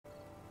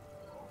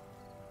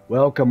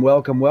Welcome,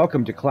 welcome,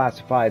 welcome to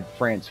Classified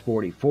France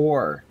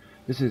 44.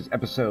 This is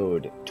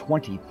episode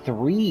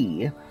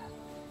 23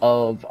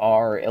 of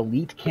our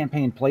Elite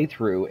campaign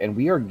playthrough, and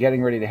we are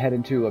getting ready to head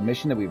into a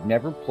mission that we've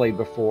never played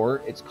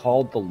before. It's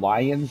called the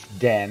Lion's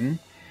Den.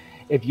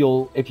 If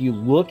you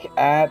look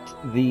at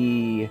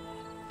the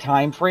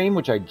time frame,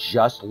 which I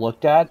just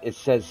looked at, it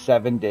says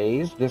 7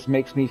 days. This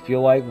makes me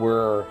feel like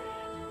we're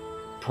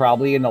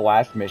probably in the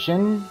last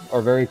mission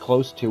or very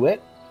close to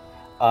it.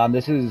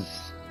 This is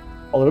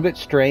a little bit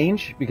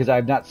strange because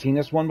I've not seen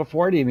this one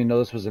before. I didn't even know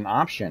this was an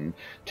option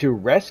to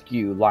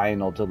rescue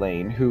Lionel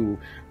Delane, who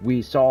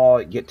we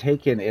saw get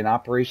taken in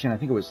Operation, I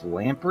think it was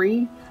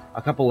Lamprey,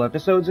 a couple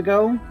episodes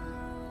ago.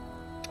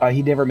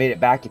 He never made it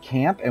back to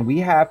camp, and we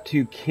have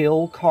to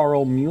kill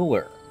Carl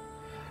Mueller.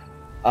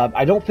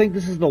 I don't think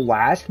this is the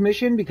last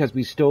mission because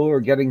we still are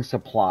getting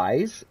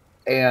supplies,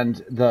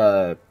 and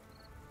the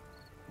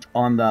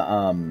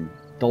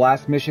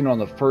last mission on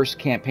the first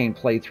campaign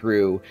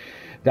playthrough,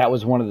 that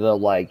was one of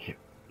the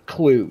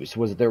clues,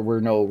 was that there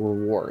were no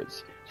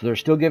rewards. So they're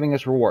still giving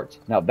us rewards.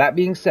 Now, that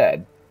being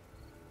said,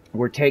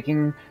 we're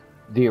taking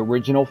the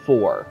original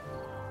four,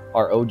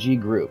 our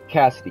OG group: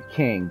 Cassidy,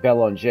 King,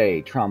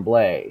 Belanger,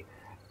 Tremblay,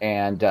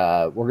 and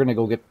we're gonna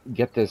go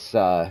get this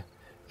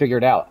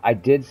figured out. I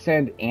did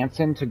send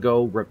Anson to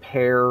go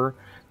repair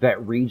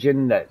that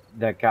region that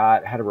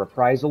had a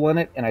reprisal in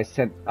it, and I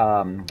sent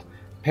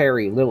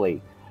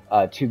Lily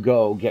to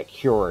go get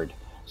cured.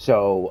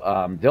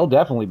 So they'll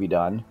definitely be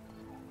done.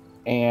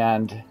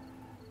 And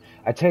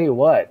I tell you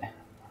what,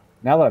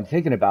 now that I'm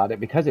thinking about it,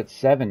 because it's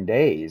 7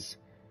 days,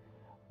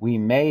 we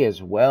may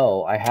as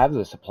well, I have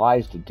the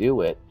supplies to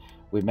do it,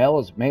 we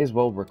may as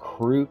well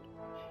recruit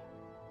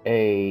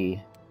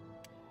an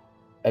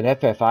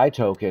FFI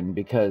token,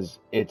 because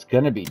it's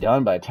going to be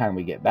done by the time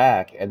we get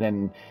back. And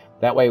then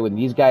that way, when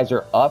these guys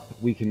are up,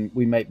 we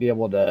might be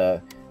able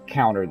to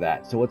counter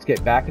that. So let's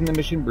get back in the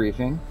mission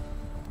briefing.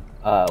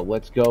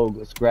 Let's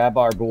grab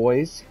our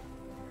boys,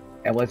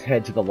 and let's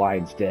head to the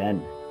Lion's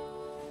Den.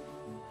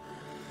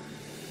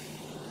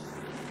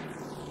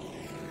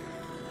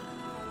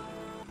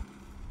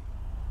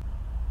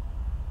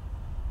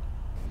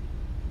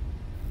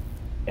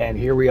 And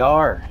here we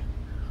are,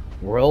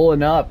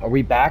 rolling up. Are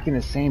we back in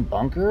the same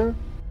bunker?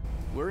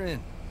 We're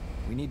in.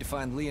 We need to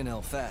find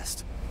Lionel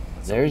fast.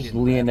 There's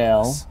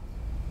Lionel.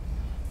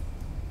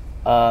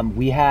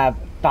 We have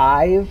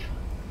 5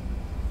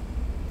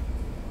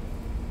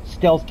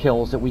 stealth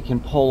kills that we can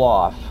pull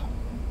off.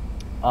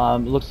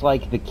 Looks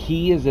like the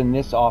key is in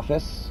this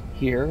office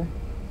here.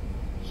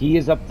 He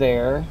is up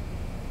there.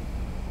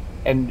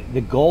 And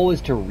the goal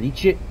is to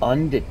reach it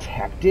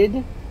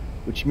undetected,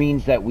 which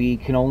means that we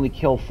can only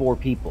kill 4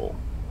 people.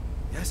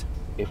 Yes.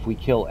 If we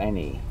kill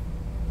any.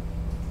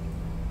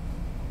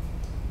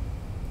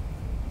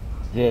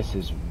 This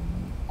is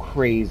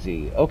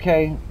crazy.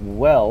 Okay,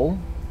 well,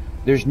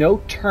 there's no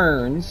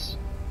turns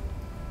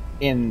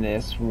in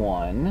this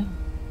one.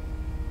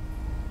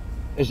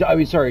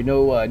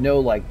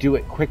 No do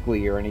it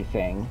quickly or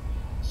anything.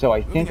 So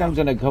I think I'm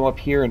gonna go up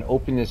here and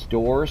open this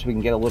door so we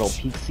can get a little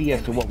peek-see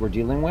as to what we're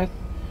dealing with.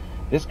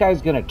 This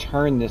guy's gonna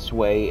turn this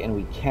way and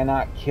we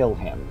cannot kill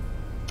him.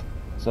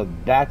 So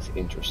that's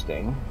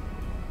interesting.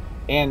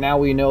 And now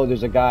we know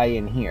there's a guy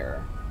in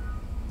here.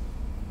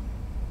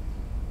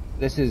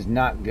 This is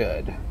not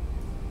good.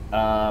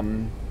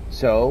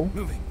 So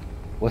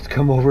let's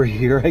come over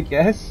here, I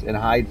guess, and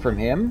hide from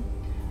him.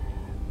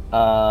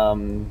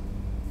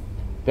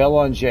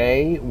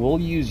 Belanger, we'll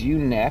use you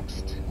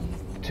next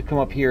to come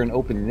up here and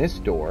open this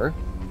door.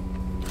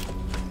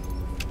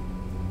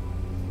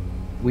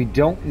 We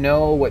don't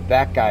know what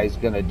that guy's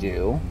gonna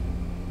do,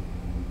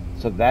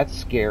 so that's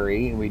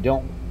scary. And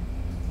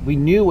we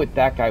knew what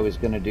that guy was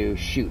gonna do.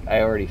 Shoot,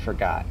 I already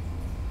forgot.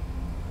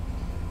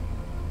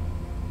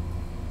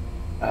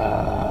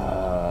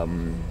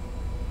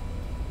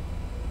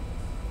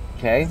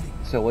 Okay,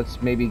 so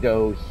let's maybe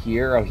go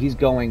here. Oh, he's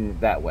going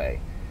that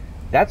way.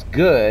 That's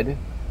good.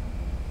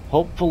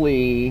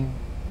 Hopefully,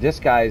 this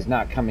guy is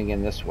not coming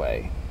in this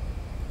way.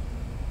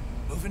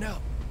 Moving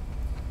out.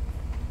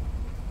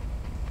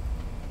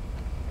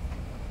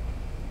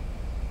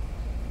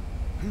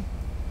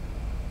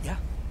 Yeah.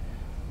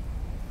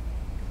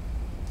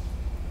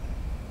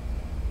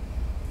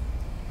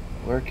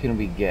 Where can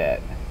we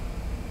get?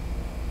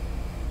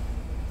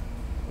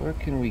 Where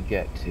can we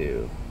get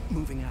to?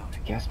 Moving out. I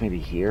guess maybe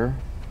here.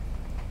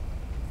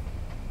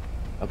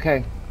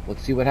 Okay,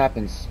 let's see what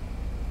happens.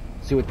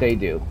 See what they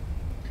do.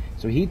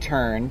 So he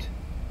turned.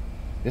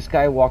 This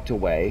guy walked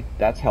away.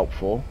 That's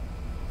helpful.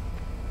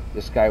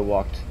 This guy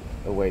walked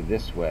away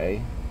this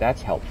way.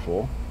 That's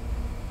helpful.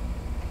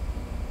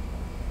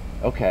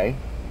 Okay.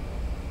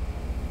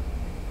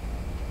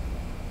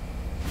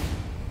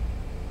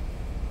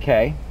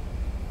 Okay.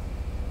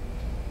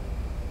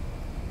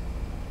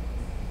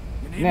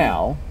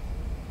 Now.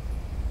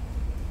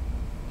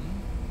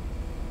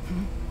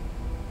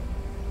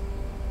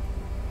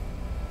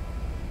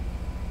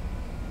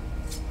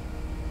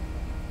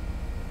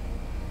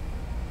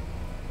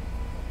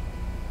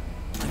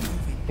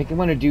 think I'm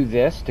going to do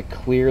this to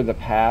clear the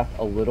path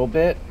a little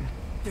bit.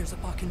 There's a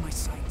buck in my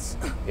sights.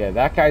 Yeah,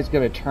 that guy's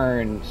going to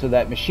turn, so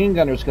that machine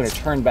gunner's going to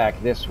turn back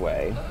this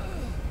way.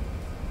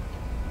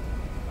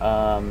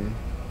 I'm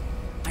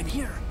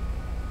here.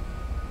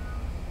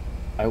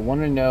 I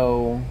want to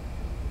know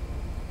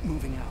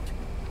Moving out.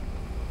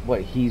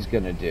 what he's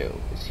going to do.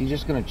 Is he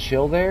just going to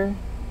chill there?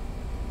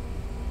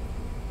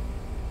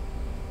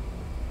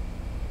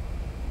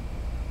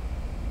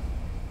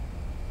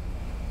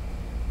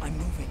 I'm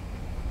moving.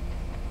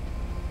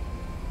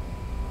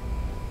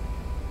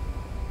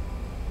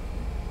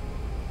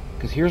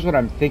 Because here's what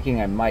I'm thinking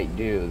I might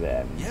do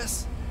then.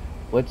 Yes.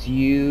 Let's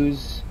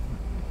use...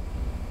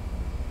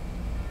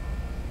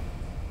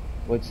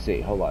 Let's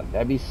see, hold on.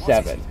 That'd be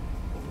 7.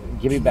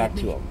 Give me back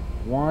to him.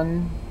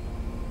 1,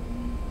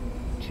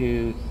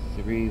 2,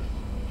 3,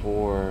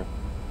 4.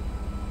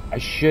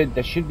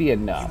 That should be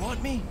enough. You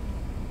want me?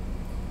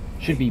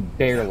 Should be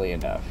barely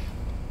enough.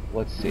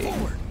 Let's see.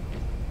 Forward.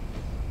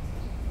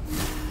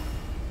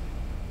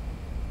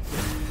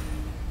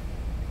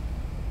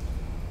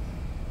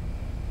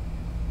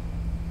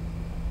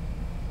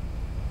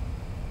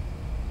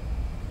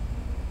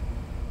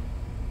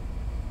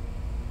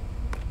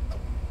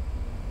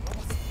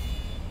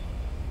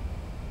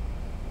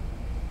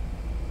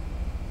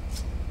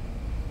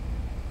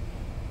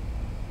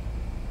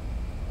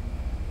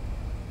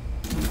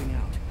 Moving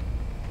out.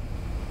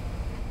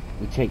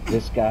 We take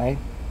this guy.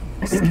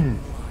 I'm still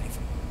alive.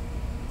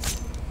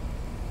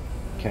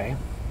 Okay.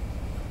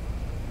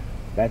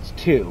 That's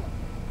 2.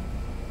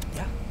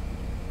 Yeah.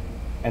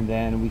 And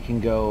then we can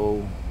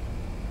go...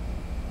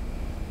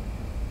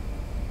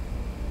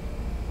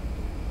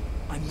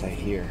 I'm say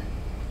moving. here.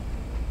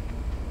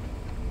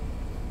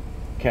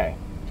 Okay.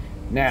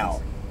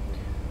 Now,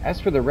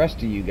 as for the rest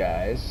of you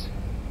guys,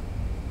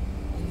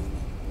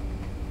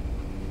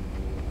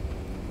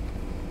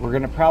 we're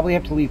gonna probably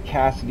have to leave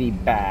Cassidy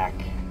back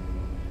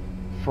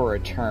for a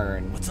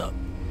turn. What's up?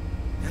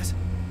 Yes.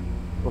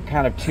 We're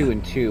kind of 2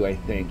 and 2, I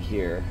think,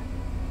 here.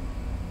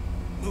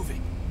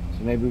 Moving.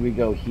 So maybe we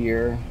go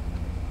here,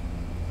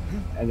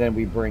 and then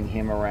we bring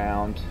him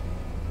around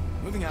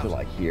Moving out. to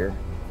like here.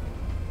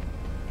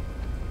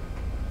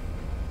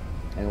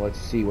 And let's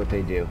see what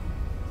they do.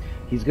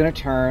 He's gonna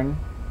turn.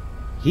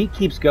 He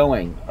keeps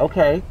going.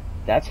 Okay,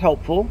 that's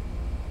helpful.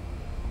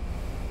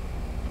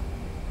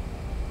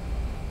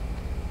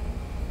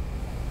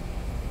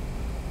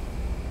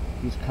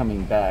 He's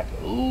coming back.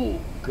 Ooh,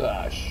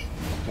 gosh.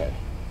 Okay.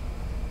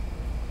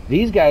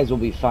 These guys will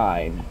be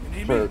fine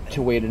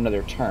to wait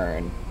another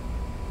turn.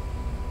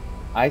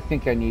 I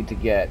think I need to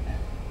get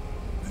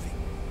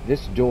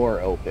this door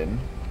open.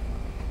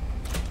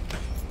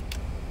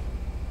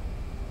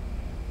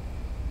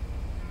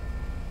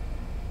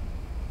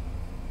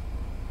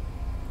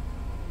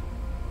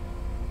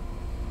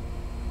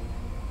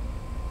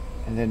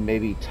 And then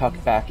maybe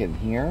tuck back in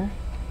here.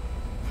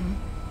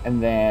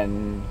 And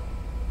then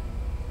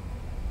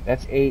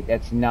that's 8,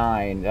 that's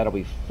 9, that'll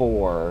be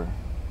 4.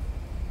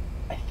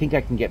 I think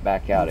I can get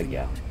back out Moving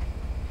again.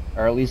 out.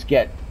 Or at least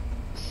get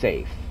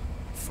safe.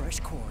 Fresh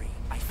quarry.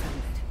 I found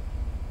it.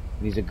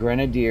 And he's a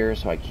grenadier,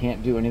 so I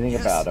can't do anything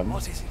Yes. about him.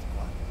 What is it?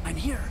 I'm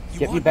here. You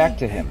Get me want back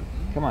to him.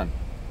 Come on.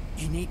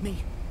 You need me?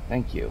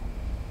 Thank you.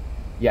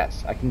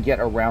 Yes, I can get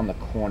around the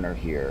corner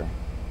here.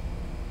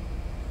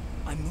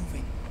 I'm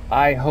moving.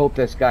 I hope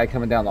this guy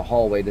coming down the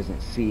hallway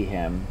doesn't see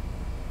him.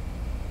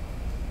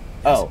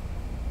 Oh.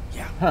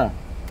 Yeah. Huh.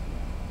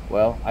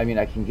 Well, I mean,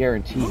 I can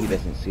guarantee he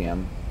doesn't see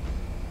him.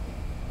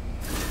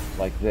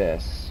 Like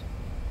this.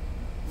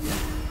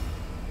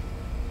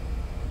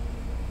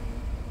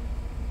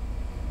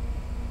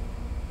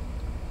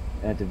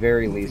 And at the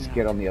very least,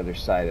 get on the other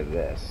side of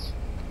this.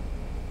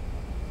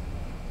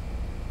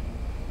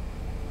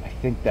 I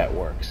think that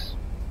works.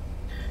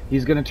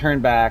 He's going to turn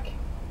back.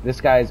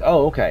 This guy's...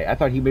 Oh, okay. I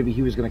thought maybe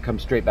he was going to come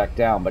straight back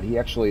down, but he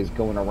actually is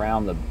going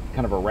around the...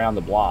 kind of around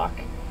the block.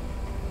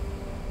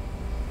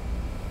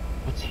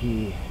 What's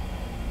he...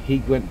 He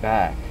went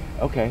back.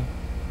 Okay.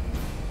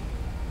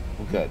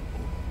 Well, good.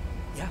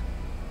 Yeah.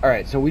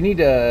 Alright, so we need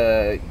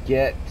to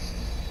get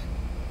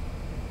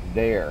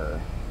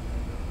there.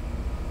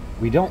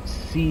 We don't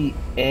see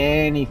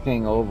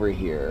anything over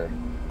here.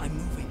 I'm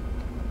moving.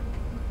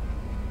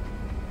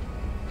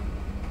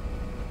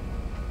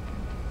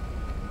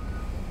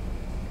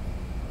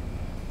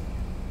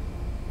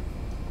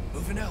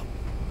 Moving out.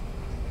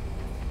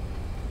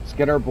 Let's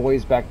get our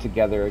boys back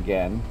together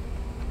again.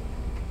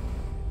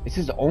 This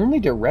is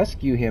only to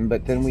rescue him,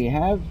 but then we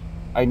have...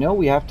 I know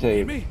we have Need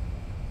to... me?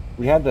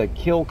 We have to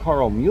kill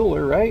Carl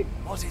Mueller, right?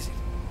 What is it?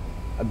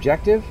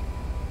 Objective?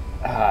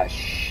 Ah,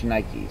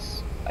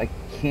 shnikes. I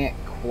can't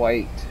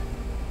quite...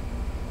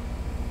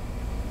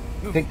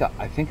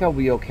 I think I'll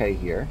be okay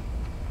here.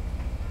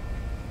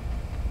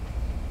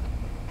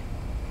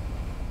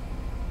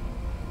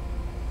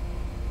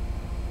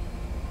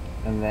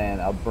 And then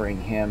I'll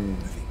bring him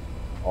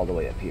all the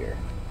way up here.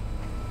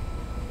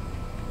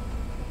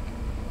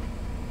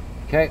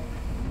 Okay.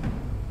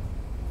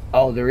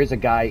 Oh, there is a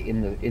guy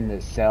in the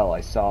cell.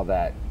 I saw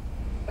that.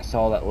 I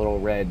saw that little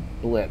red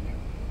blip,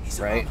 He's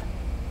right? up.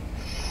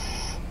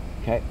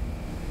 Okay.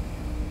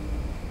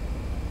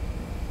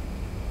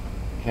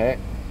 Okay.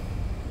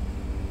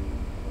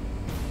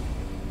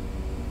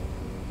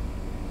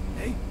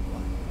 Hey,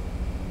 what?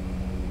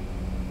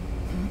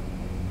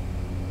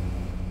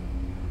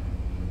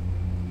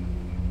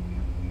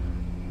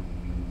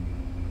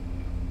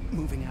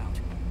 Moving out.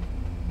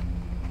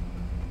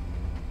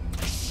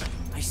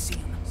 I see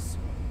him.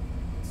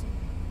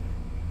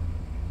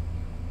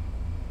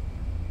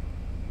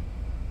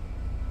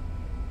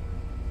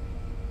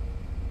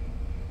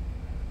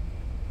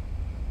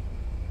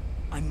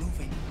 I'm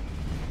moving.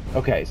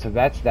 Okay, so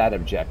that's that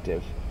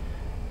objective.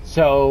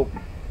 So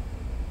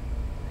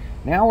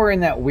now we're in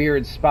that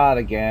weird spot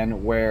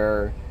again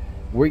where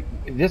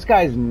this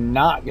guy's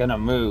not gonna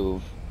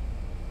move.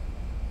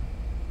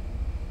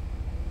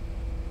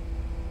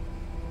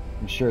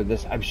 I'm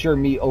sure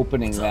me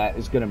opening that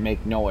is gonna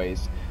make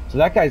noise. So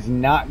that guy's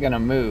not gonna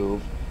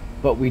move,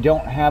 but we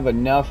don't have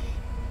enough.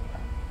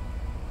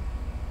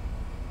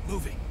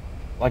 Moving.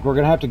 Like, we're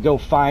gonna have to go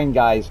find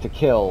guys to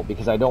kill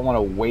because I don't want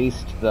to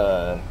waste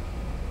the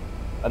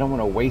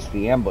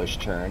ambush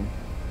turn.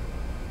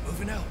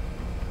 Moving out.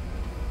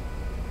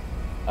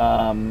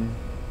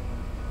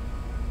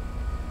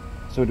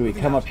 So do we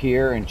come up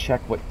here and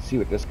check see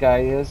what this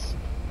guy is?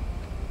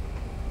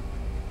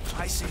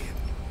 I see him.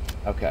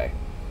 Okay.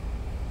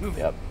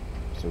 Moving. Yep.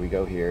 So we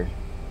go here.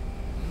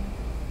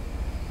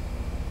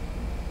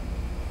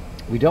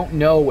 We don't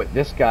know what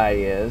this guy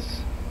is.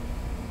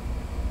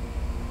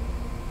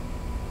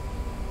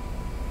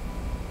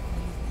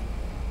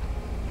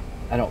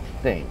 I don't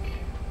think,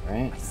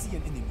 right? I see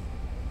an enemy.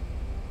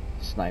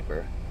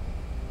 Sniper.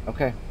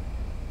 Okay.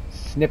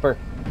 Snipper.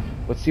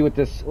 Let's see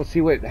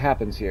what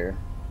happens here.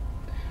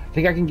 I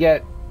think I can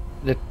get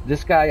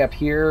this guy up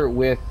here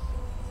with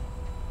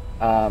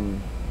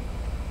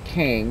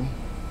King.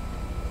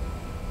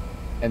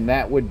 And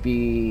that would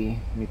be,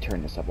 let me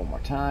turn this up one more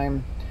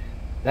time.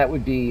 That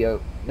would be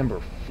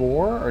number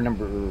 4 or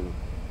number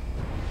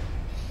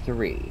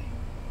 3?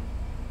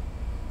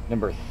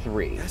 Number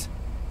 3. Yes.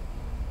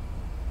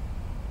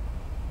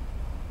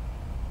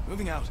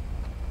 Moving out.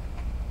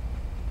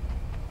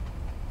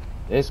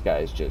 This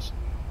guy's just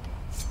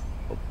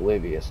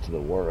oblivious to the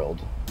world.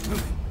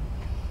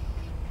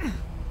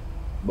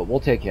 But we'll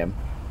take him.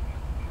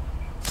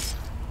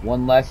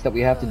 One less that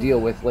we have to deal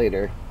with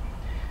later.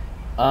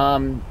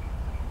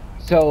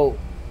 So,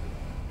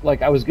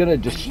 like, I was gonna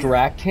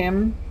distract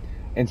him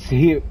and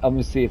see. I'm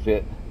gonna see if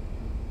it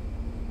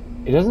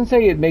doesn't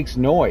say it makes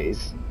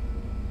noise.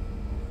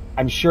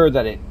 I'm sure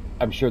that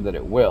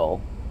it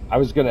will. I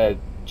was gonna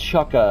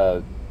chuck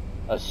a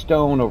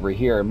stone over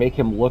here and make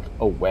him look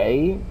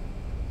away,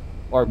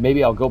 or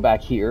maybe I'll go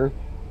back here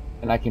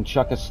and I can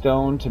chuck a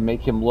stone to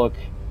make him look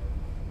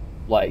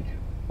like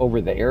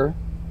over there.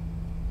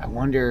 I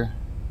wonder.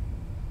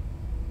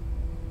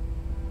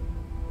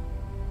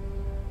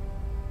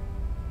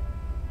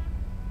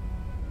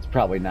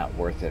 Probably not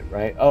worth it,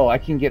 right? Oh, I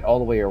can get all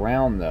the way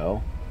around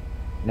though,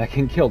 and I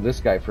can kill this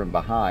guy from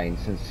behind,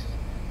 since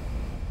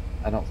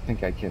I don't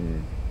think I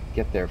can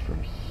get there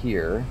from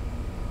here.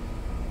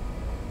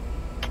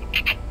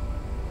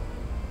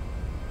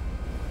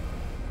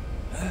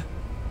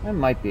 I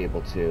might be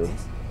able to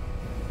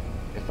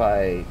if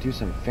I do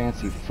some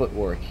fancy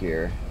footwork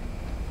here.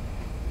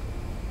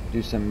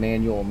 Do some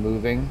manual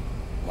moving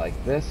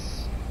like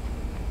this,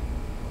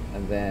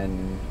 and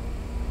then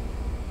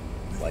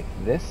like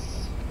this.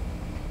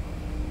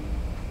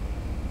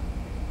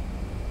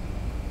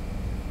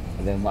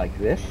 And then like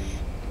this.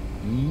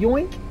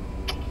 Yoink.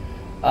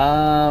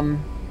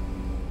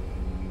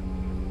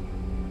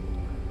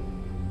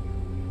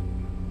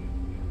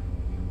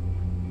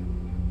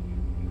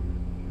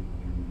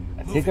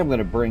 I think I'm going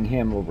to bring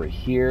him over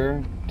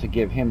here to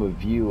give him a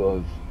view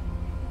of...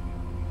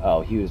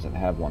 Oh, he doesn't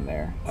have one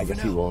there. I guess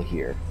he will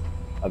here.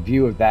 A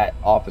view of that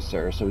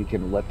officer so he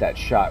can let that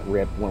shot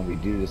rip when we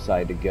do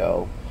decide to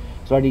go.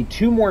 So I need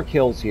 2 more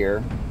kills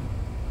here.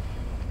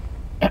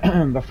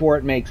 Before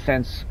it makes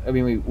sense. I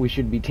mean, we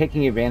should be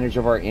taking advantage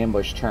of our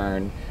ambush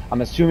turn.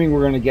 I'm assuming we're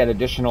going to get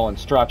additional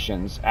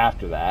instructions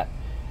after that.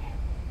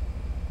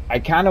 I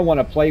kind of want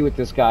to play with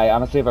this guy.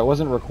 Honestly, if I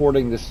wasn't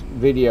recording this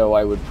video,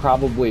 I would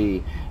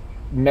probably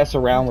mess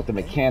around with the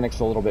mechanics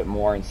a little bit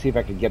more and see if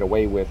I could get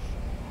away with...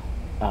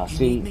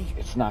 see,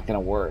 it's not going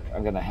to work.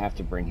 I'm going to have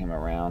to bring him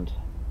around.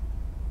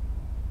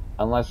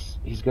 Unless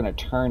he's going to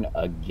turn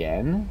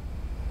again.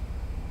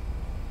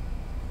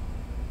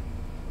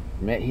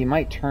 He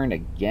might turn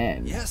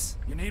again. Yes,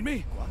 you need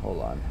me?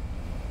 Hold on.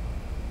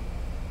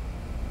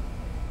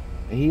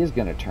 He is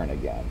going to turn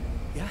again.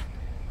 Yeah.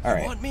 All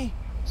right. You want me?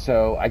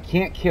 So I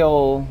can't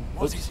kill.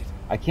 What is it?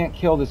 I can't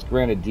kill this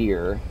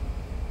grenadier.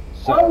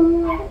 So,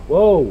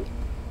 whoa.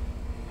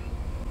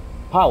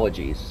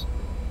 Apologies.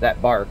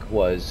 That bark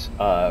was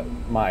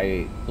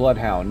my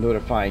bloodhound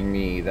notifying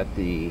me that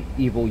the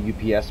evil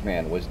UPS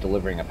man was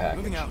delivering a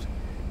package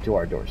to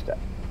our doorstep.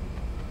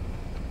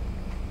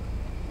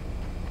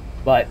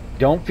 But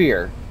don't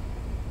fear.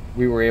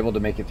 we were able to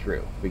make it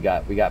through. We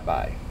got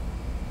by.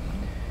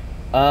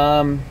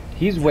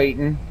 He's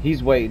waiting.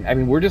 He's waiting. I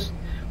mean, we're just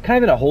kind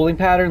of in a holding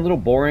pattern, a little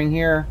boring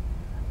here.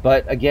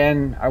 But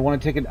again, I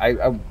want to take it.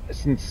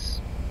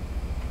 Since,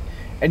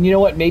 and you know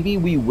what? Maybe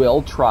we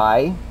will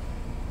try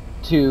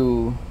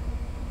to.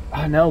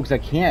 Oh no, because I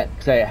can't.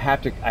 Because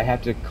I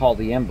have to call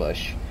the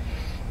ambush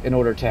in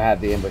order to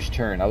have the ambush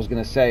turn. I was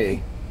gonna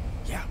say,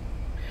 Yeah.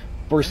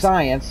 for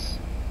science,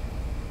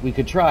 we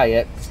could try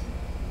it.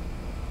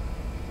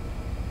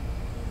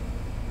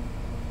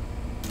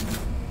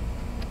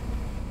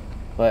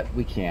 But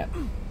we can't,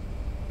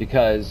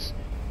 because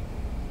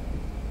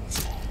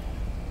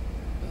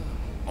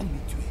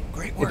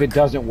Great work. if it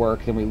doesn't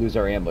work, then we lose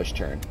our ambush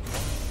turn.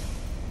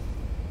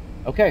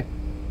 Okay.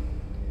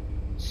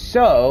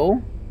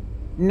 So,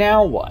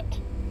 now what?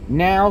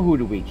 Now who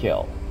do we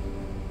kill?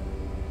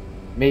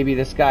 Maybe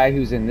this guy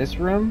who's in this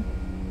room?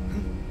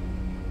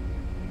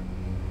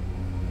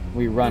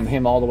 We run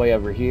him all the way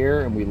over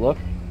here and we look.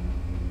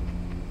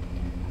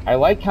 I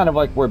like kind of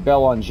like where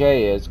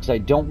Bel-Anjay is, because I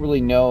don't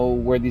really know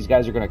where these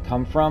guys are going to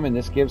come from, and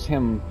this gives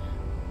him,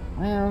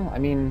 well, I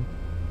mean,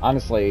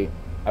 honestly,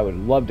 I would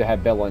love to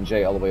have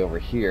Bel-Anjay all the way over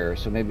here,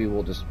 so maybe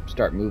we'll just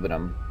start moving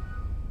him,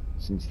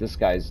 since this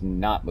guy's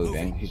not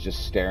moving. He's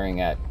just staring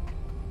at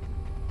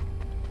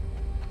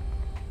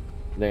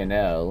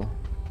Lionel.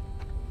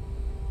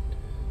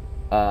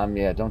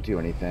 Yeah, don't do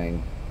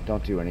anything.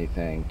 Don't do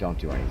anything. Don't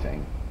do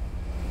anything.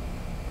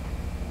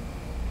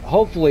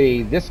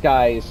 Hopefully this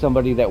guy is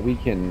somebody that we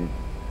can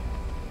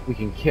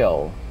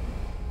kill.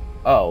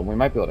 Oh, we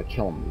might be able to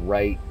kill him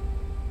right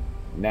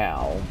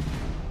now.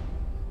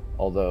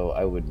 Although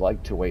I would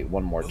like to wait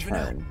one more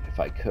turn if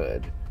I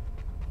could.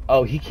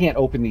 Oh, he can't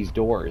open these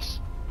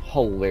doors.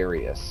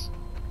 Hilarious.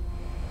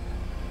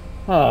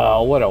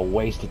 Oh, what a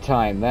waste of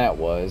time that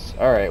was.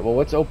 Alright, well,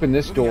 let's open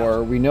this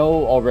door. We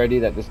know already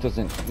that this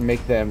doesn't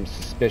make them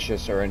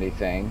suspicious or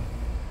anything.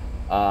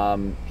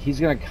 He's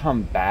gonna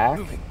come back.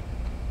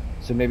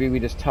 So maybe we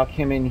just tuck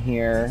him in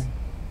here.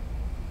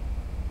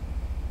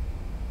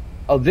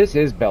 Oh, this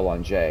is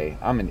Bel-Anjay.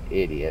 I'm an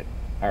idiot.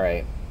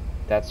 Alright,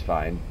 that's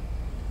fine.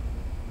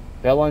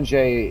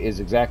 Bel-Anjay is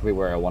exactly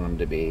where I want him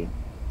to be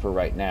for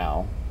right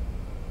now.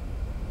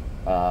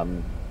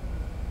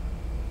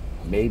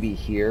 Maybe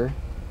here.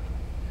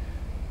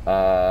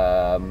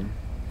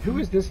 Who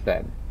is this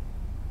then?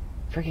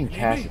 Freaking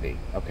Cassidy.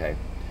 Okay.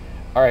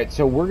 Alright,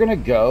 so we're gonna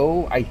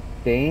go, I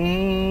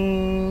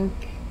think...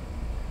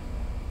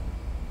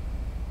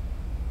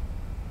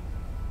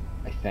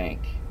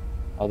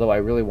 Although I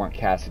really want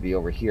Cassidy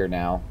over here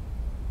now.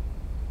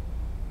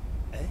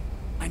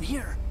 I'm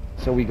here.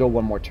 So we go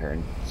one more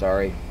turn.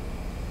 Sorry.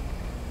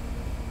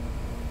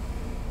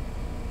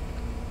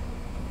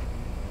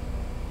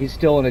 He's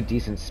still in a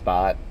decent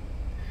spot.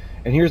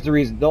 And here's the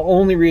reason. The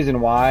only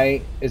reason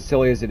why, as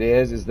silly as it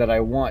is that I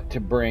want to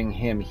bring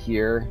him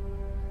here.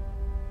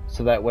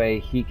 So that way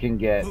he can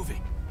get...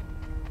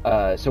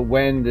 so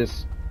when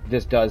this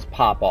does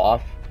pop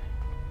off,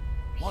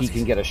 he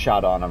can get a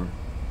shot on him.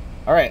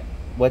 Alright,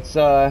 let's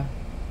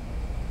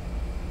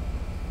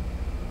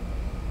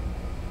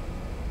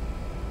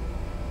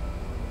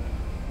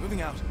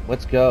moving out.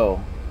 Let's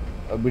go.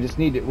 We just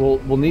need to,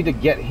 we'll need to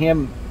get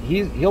him.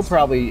 He'll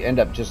probably end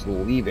up just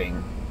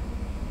leaving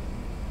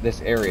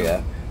this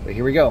area. But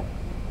here we go.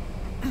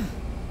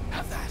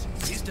 Have that.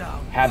 He's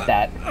down. Have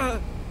that.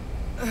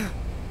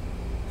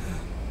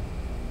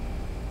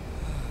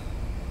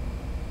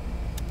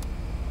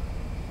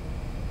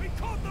 We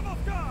caught them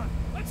off guard.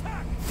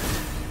 Attack.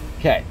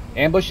 Okay,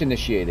 ambush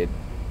initiated.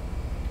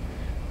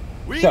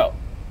 So.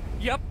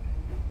 Yep.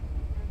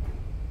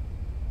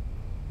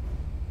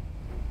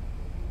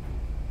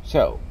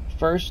 So,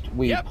 first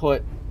we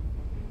put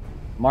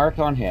mark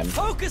on him.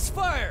 Focus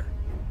fire.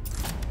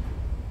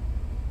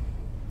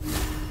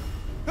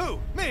 Who?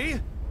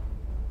 Me?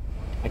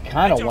 I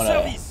kind of want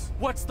to.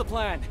 What's the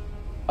plan?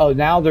 Oh,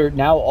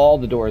 now all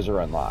the doors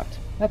are unlocked.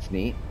 That's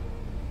neat.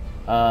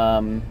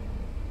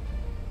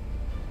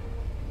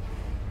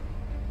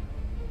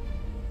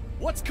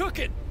 What's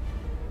cooking?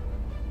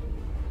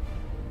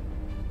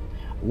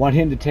 Want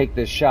him to take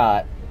this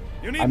shot.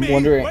 I'm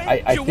wondering.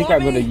 I think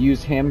I'm going to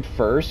use him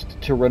first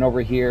to run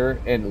over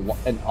here and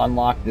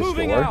unlock this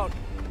door. Out.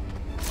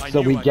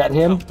 So we get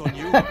him.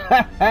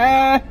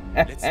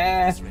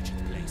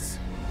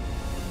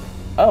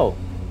 Oh,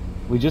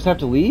 we just have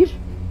to leave?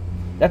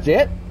 That's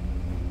it?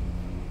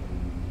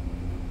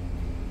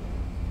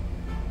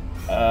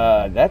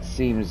 That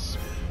seems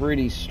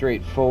pretty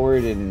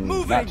straightforward and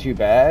not too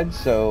bad.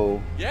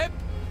 So yeah,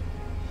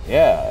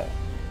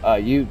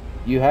 you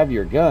have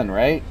your gun,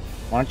 right?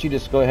 Why don't you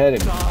just go ahead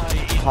and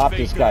pop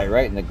this guy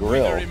right in the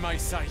grill?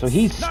 So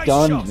he's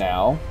stunned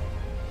now.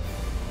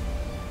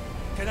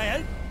 Can I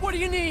help? What do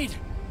you need?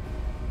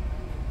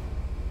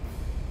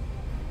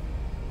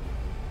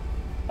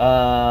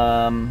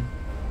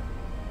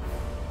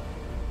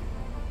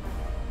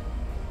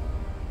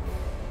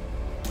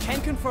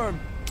 Can confirm.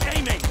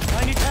 Aiming.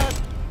 I need help.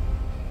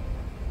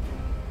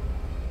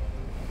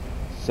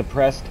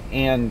 Suppressed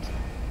and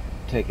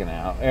taken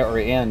out,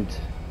 and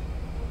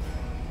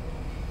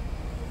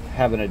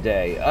having a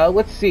day.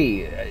 Let's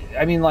see.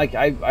 I mean, like,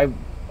 I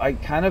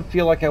kind of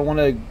feel like I want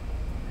to.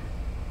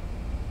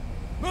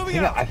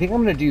 I think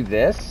I'm going to do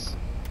this.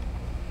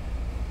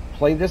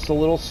 Play this a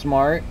little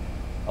smart.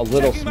 A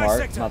little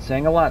smart. Not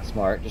saying a lot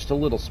smart, just a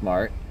little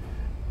smart.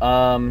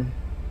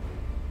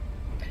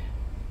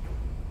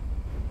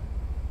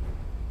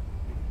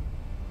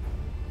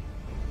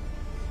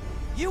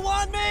 You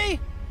want me?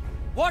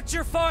 Watch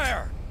your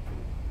fire.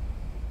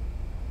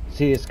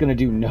 See, it's going to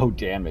do no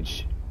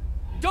damage.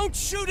 Don't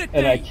shoot at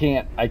and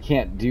me. I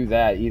can't do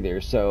that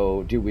either.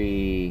 So do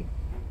we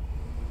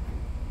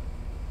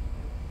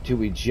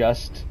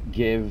just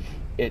give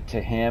it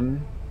to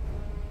him?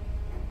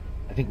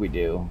 I think we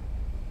do.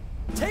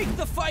 Take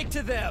the fight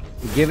to them.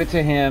 We give it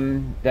to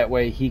him. That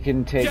way he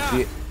can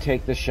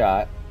take the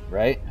shot,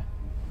 right?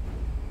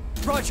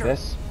 Roger.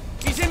 This.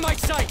 He's in my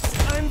sights.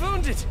 I'm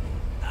wounded.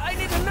 I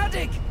need a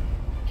medic.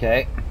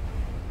 Okay.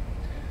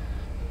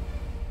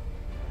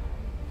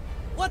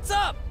 What's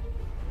up?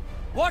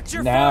 Watch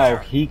your now fire.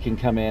 He can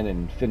come in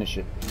and finish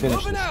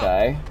this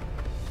guy.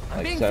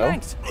 Like being so.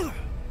 flanked.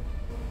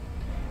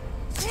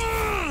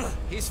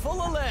 He's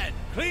full of lead.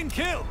 Clean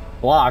kill.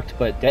 Blocked,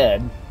 but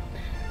dead.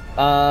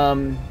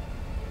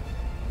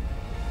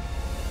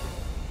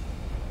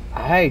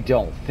 I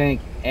don't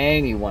think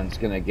anyone's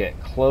gonna get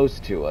close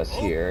to us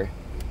here.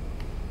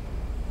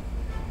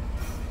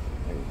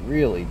 I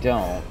really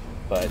don't,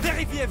 but...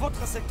 Vérifiez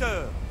votre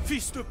secteur.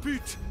 Fils de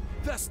pute.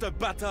 That's the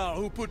bâtard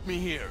who put me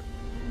here.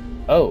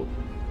 Oh.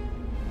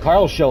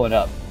 Carl's showing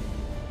up.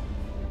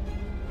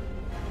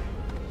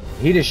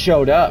 He just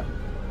showed up.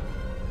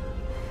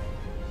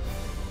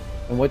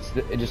 And what's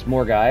the... just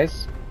more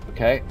guys?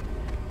 Okay.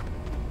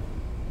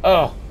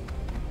 Oh.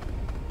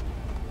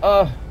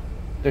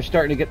 They're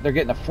starting to get... they're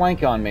getting a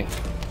flank on me.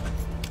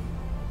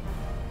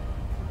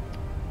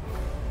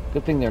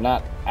 Good thing they're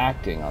not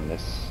acting on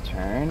this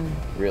turn.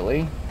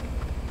 Really?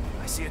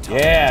 I see a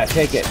yeah,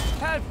 take it.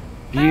 Help.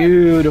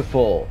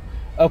 Beautiful.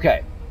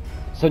 Okay.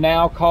 So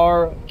now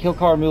kill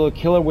Car Muller,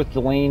 kill her with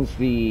the lanes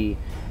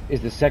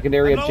is the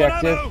secondary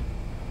objective.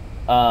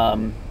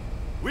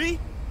 Oui?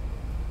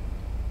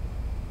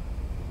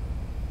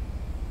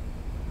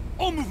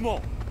 En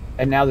mouvement.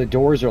 And now the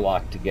doors are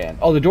locked again.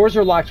 Oh, the doors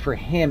are locked for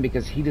him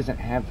because he doesn't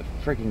have the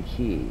freaking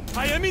key.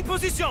 I am in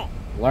position.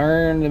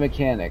 Learn the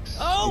mechanics.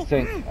 Oh. I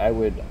think I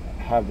would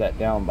have that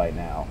down by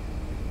now.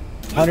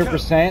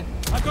 100%.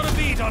 I've got a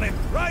bead on him.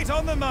 Right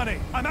on the money.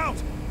 I'm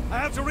out. I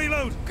have to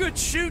reload. Good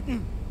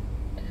shooting.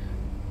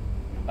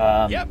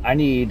 Yep. I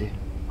need...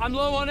 I'm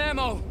low on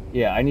ammo.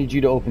 Yeah, I need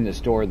you to open this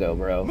door though,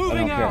 bro. Moving I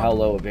don't care out. how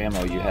low of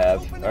ammo you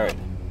have. Open Alright.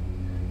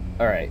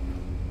 up.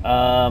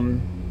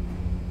 Alright.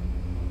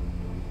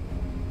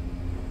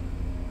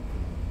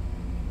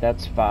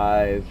 That's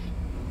 5.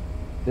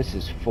 This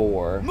is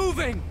 4.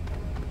 Moving.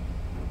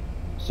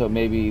 So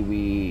maybe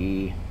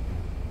we...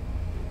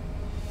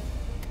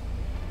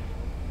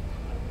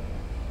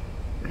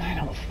 I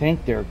don't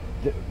think they're...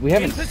 we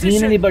haven't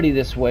seen anybody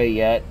this way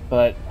yet,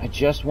 but I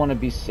just want to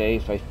be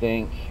safe, I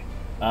think.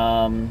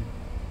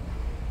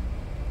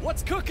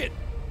 What's cooking?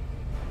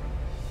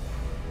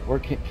 Or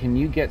can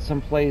you get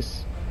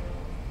someplace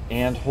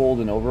and hold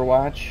an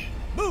overwatch?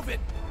 Move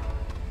it.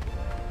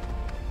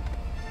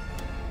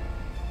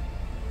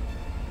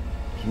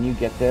 Can you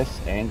get this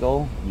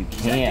angle? You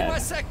Taking can. my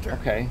sector.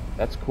 Okay,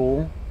 that's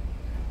cool.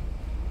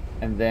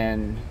 And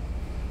then...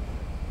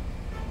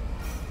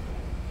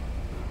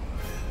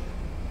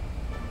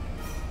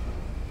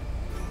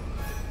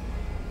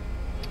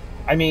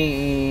 I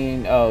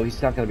mean... oh,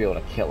 he's not going to be able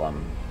to kill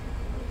him.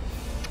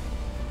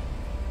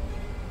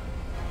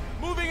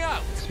 Moving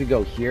out. So we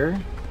go here.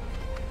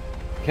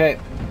 Okay.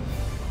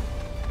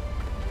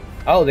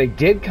 Oh, they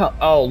did come...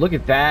 oh, look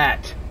at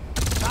that.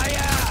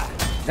 Fire.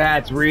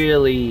 That's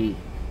really...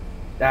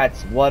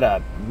 that's what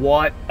a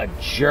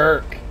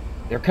jerk.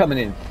 They're coming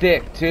in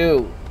thick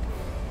too.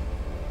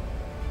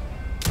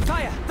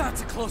 Fire.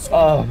 That's a close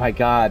one. Oh my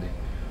god.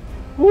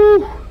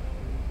 Woo!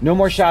 No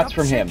more shots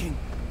from him. shaking.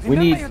 We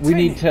Remember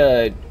need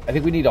to... I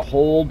think we need to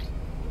hold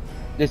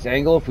this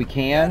angle if we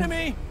can.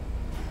 Enemy.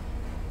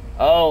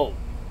 Oh,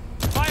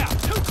 Fire.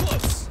 Too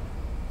close.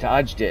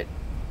 dodged it.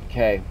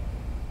 Okay.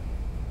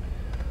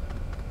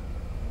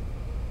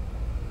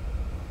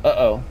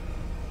 Uh-oh.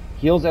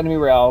 Heals enemy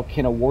morale,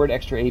 can award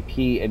extra AP,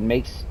 and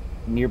makes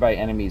nearby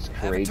enemies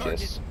Have a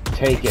courageous. target.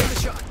 Take Taking it. the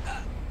shot.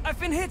 I've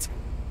been hit.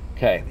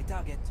 Okay. Heavy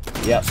target.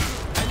 Yep.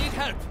 I need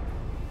help.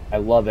 I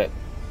love it.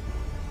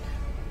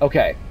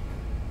 Okay.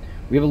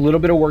 We have a little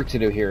bit of work to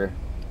do here.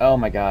 Oh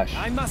my gosh.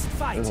 I must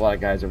fight. There's a lot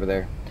of guys over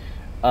there.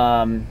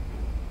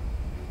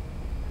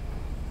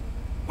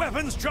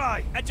 Weapons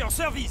dry. At your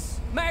service.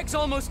 Mag's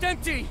almost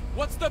empty.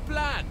 What's the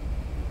plan?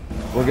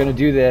 We're gonna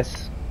do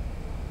this.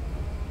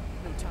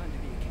 No time to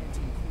be a canteen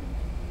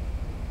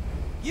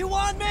queen. You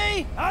want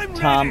me? I'm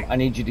Tom, ready. I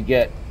need you to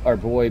get our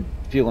boy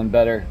feeling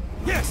better.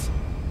 Yes.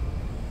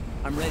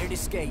 I'm ready to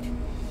skate.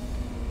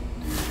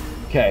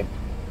 Okay.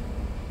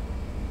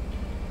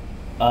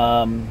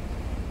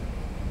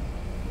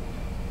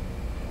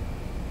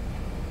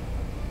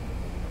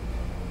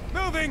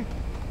 Moving!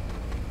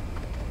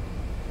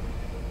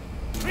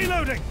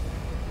 Reloading!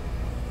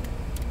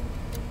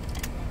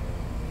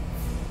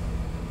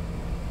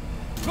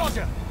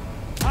 Roger!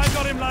 I've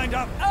got him lined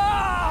up.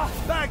 Ah!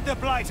 Bag the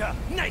blighter!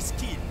 Nice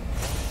kill!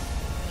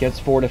 Gets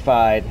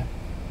fortified.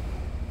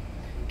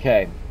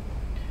 Okay.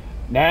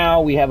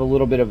 Now we have a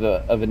little bit of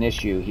an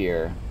issue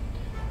here.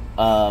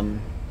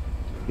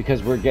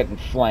 Because we're getting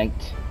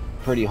flanked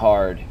pretty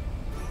hard.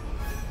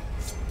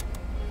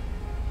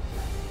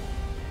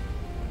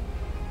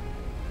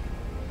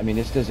 I mean,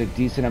 this does a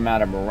decent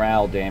amount of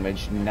morale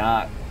damage,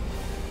 not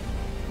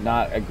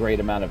a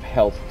great amount of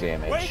health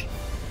damage. Wait.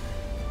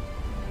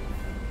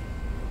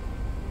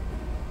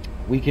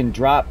 We can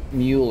drop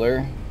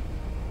Mueller.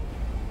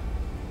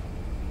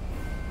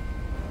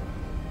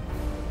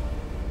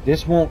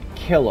 This won't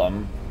kill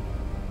him.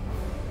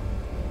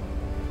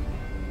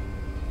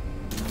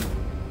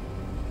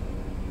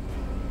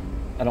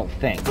 I don't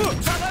think.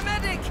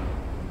 Paramedic!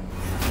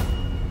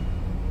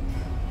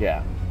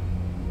 Yeah.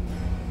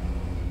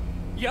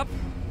 Yep.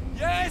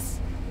 Yes!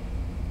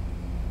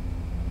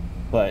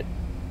 But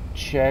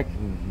check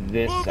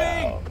this Moving.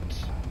 out.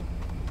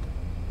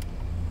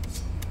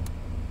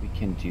 We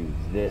can do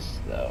this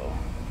though.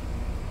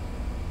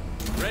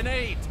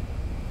 Grenade!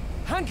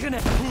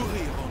 Handgrenade! Pourrir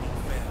en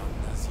enfer,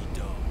 Nazi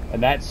dog.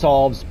 And that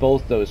solves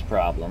both those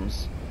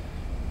problems.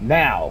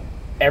 Now,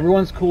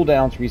 everyone's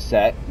cooldowns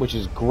reset, which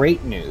is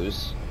great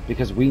news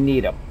because we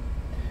need them.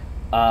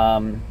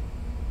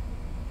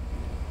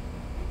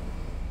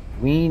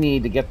 We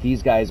need to get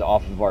these guys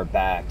off of our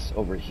backs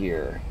over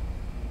here.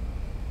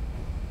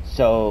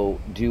 So,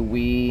 do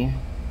we...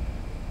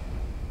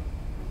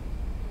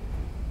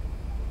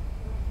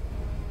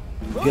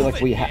 I feel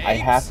like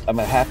I'm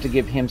gonna have to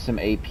give him some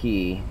AP.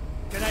 Can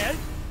I help?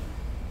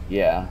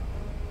 Yeah.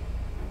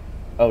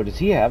 Oh, does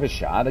he have a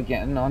shot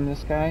again on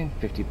this guy?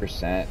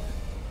 50%.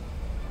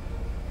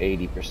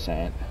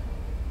 80%.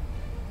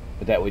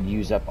 But that would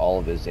use up all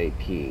of his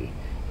AP.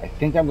 I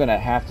think I'm gonna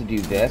have to do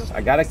this. I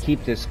gotta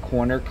keep this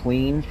corner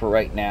clean for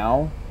right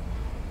now.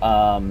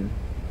 I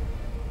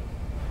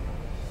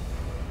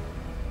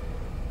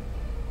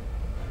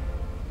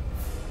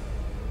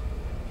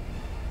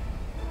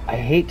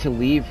hate to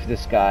leave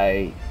this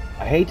guy.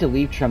 I hate to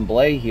leave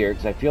Tremblay here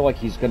because I feel like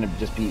he's gonna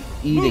just be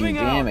eating Moving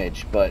out.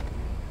 damage, but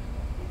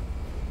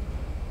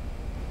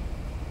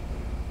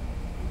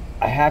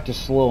I have to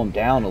slow him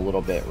down a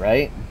little bit,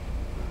 right?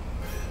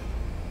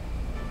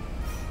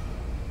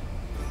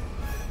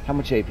 How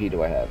much AP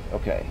do I have?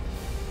 Okay.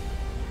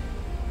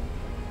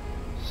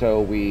 So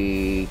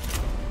we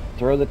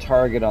throw the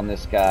target on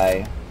this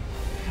guy.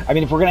 I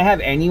mean, if we're going to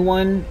have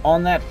anyone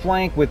on that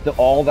flank with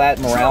all that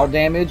morale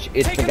damage,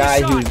 it's the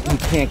guy who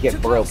can't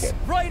get broken.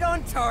 Right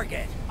on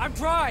target. I'm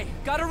dry.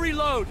 Gotta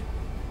reload.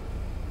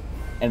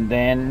 And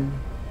then...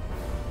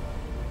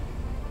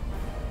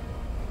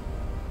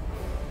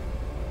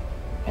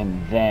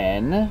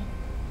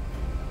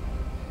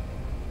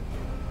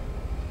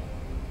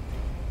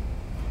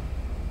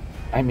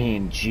 I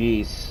mean,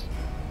 jeez.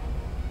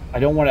 I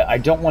don't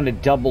want to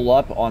double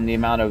up on the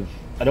amount of...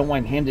 I don't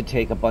want him to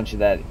take a bunch of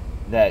that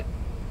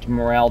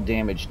morale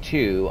damage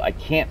too. I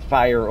can't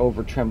fire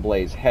over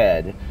Tremblay's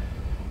head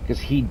because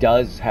he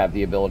does have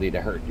the ability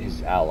to hurt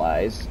his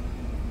allies.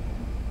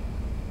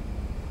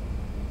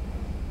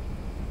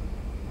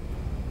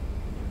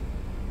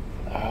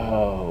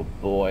 Oh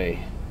boy.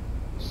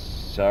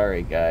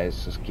 Sorry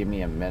guys, just give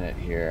me a minute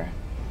here.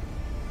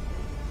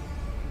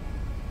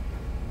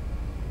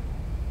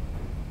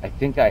 I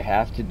think I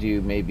have to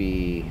do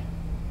maybe...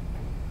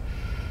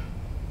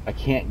 I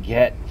can't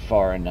get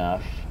far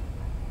enough.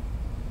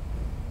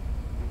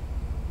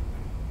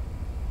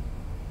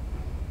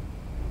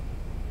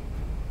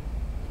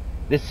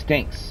 This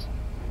stinks.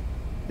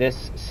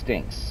 This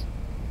stinks.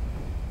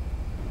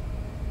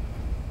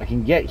 I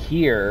can get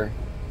here,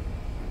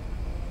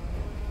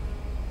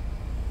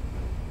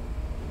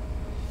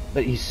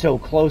 but he's so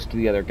close to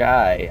the other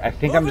guy. I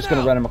think I'm just going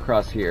to run him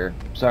across here.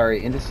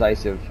 Sorry,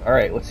 indecisive.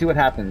 Alright, let's see what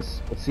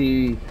happens. Let's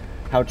see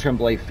how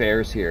Tremblay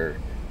fares here.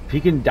 If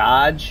he can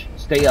dodge,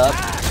 stay up.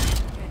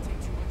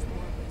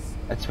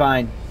 That's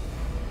fine.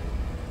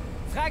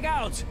 Frag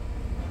out.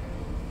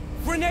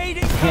 Grenade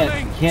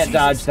incoming. Can't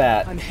dodge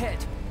that. I'm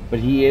hit. But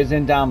he is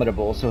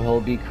indomitable, so he'll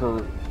be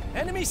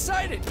Enemy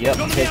sighted. Yep,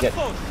 Gonna take be it.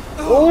 up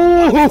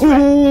close.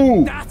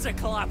 Ooh! That's a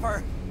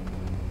clapper.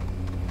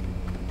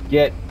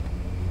 Get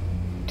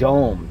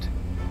domed.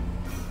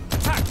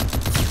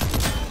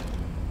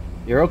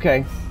 You're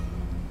okay.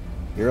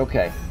 You're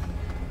okay.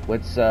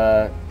 Let's,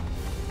 we're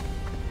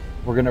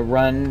gonna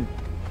run...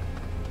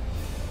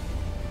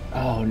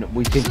 Oh, no,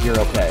 we think you're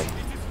okay.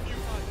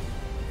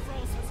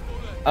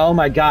 Oh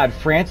my god,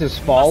 France has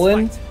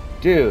fallen?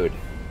 Dude,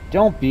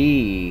 don't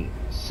be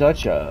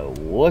such a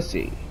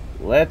wussy.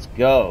 Let's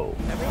go.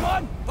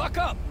 Everyone, buck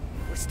up.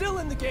 We're still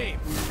in the game.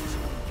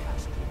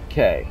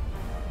 Okay.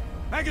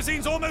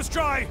 Magazine's almost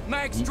dry.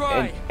 Mag's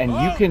dry. And you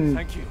Oh, can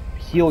thank you.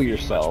 heal Feeling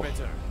yourself. much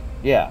better.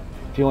 Yeah.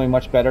 Feeling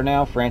much better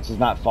now? France is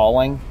not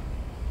falling?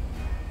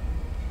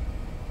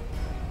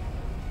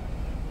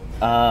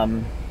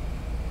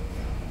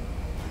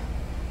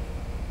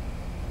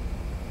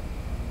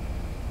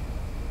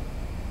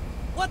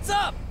 What's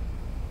up?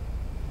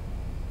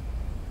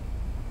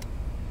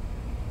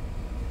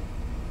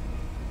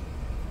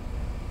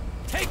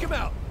 Take him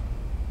out.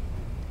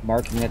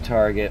 Marking a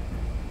target.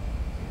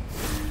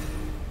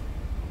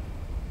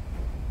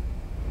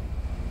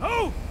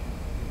 Oh!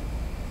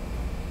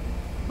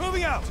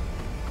 Moving out.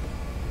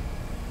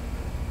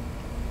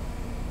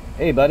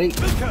 Hey, buddy.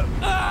 Wilco.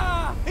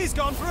 Ah! He's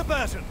gone for a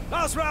Burton.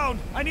 Last round.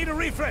 I need a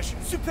refresh.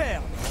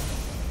 Super.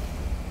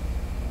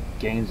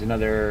 Gains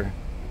another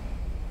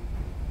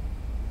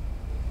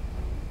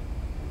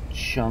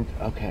chunk.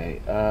 Okay.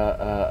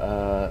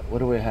 What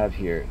do we have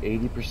here?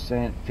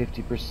 80%,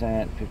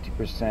 50%,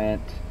 50%,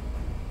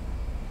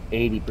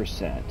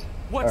 80%.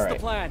 What's All right. the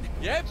plan?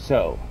 Yep.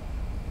 So,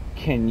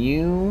 can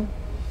you...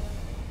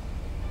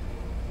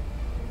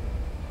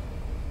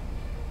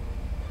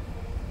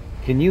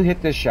 Can you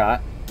hit this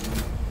shot?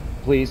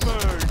 Please. Burn.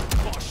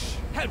 Bosh.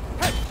 Help.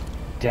 Help.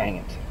 Dang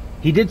it.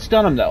 He did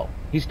stun him though.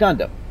 He stunned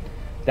him.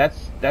 That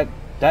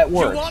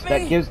works. want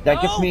That me? gives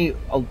me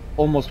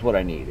almost what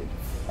I needed.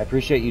 I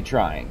appreciate you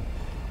trying.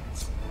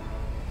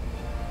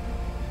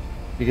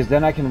 Because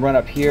then I can run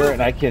up here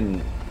and I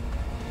can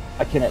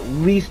at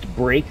least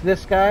break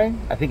this guy.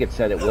 I think it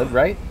said it would,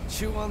 right?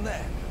 Chew on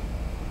that.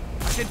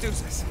 I can do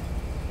this.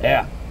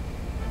 Yeah.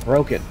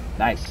 Broken.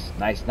 Nice.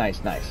 Nice,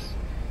 nice, nice.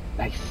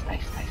 Nice,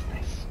 nice, nice,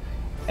 nice.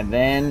 And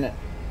then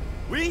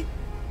We?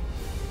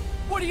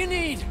 What do you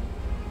need?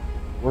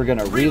 we're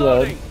gonna reload.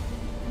 Reloading.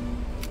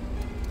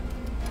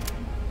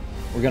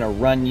 We're gonna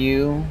run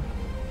you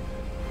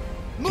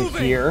to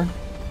Moving. here.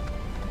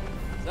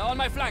 They're on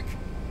my flank.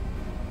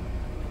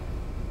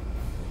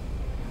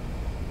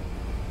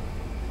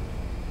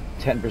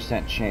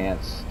 10%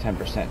 chance,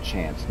 10%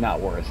 chance, not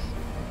worth.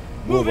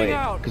 Moving wait,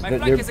 out. because My they're,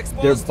 flank is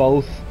they're exposed.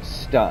 both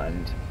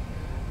stunned.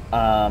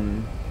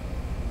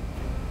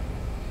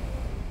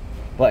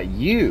 But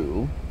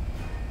you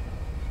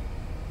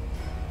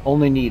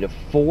only need a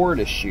 4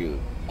 to shoot.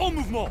 En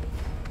mouvement.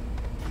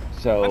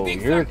 So I'm being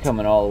you're flanked.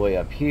 coming all the way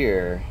up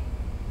here.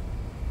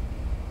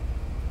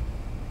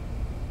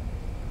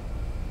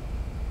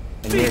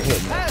 And you're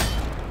hitting this.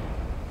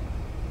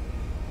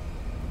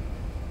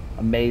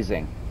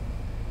 Amazing.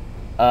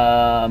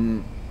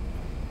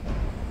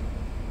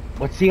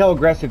 Let's see how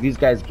aggressive these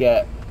guys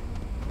get.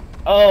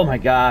 Oh my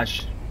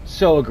gosh.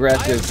 So I am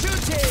aggressive.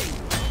 shooting.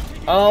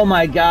 Oh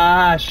my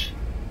gosh.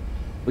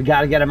 We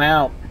gotta get him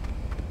out.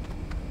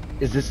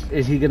 Is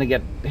he gonna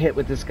get hit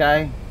with this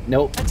guy?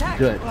 Nope. Attack.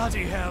 Good.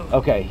 Bloody hell.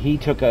 Okay, he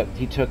took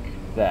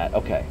that.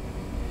 Okay.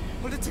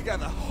 Put it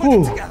together. Put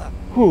Whew. it together.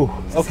 Whew.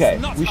 This Okay.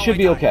 is not We how should I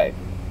be die. okay.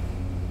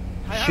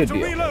 I have Should to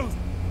be okay. reload.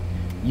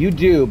 You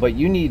do, but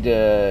you need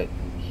to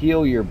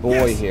heal your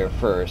boy Yes. here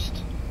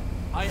first.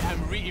 I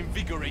am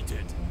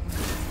reinvigorated.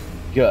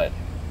 Good.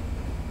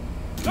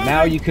 Now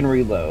Loading. you can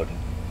reload.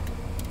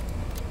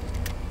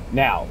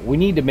 Now, we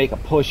need to make a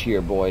push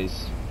here,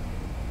 boys.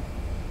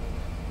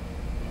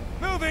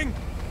 Moving.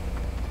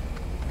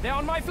 They're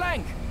on my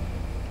flank.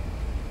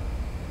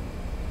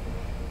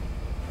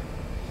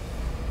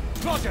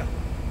 Roger.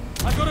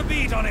 I've got a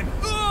bead on him.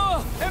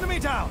 Ugh. Enemy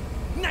down.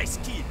 Nice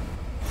kill.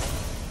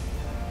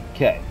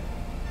 Okay.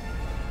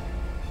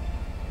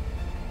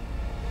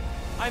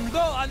 I'm low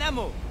on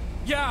ammo.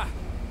 Yeah.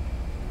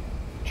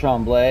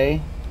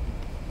 Tremblay.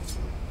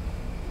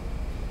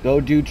 Go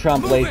do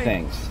Tremblay Moving.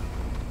 things.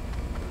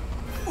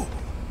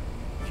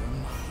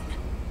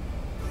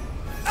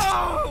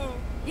 Oh!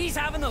 He's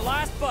having the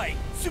last bite.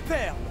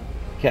 Superb.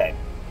 Okay.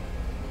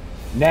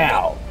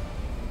 Now,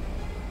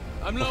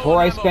 I'm low before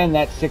on I ammo. spend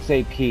that 6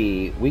 AP,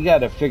 we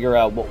gotta figure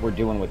out what we're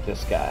doing with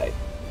this guy.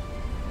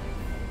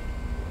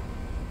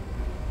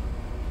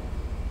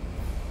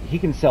 He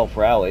can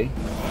self-rally.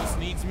 This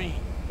needs me.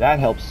 That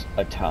helps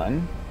a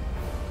ton.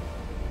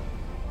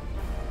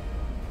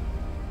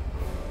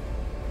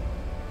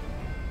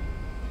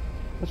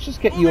 Let's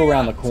just get you Moving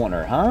around the out.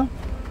 corner, huh?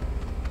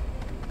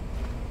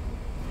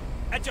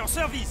 At your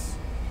service.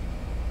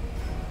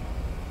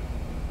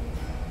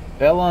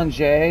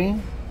 Belanger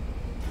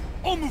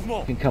En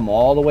mouvement. can come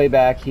all the way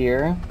back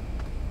here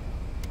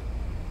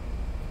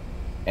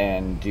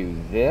and do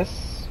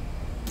this,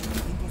 In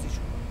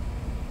position.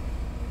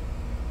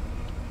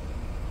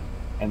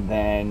 and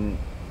then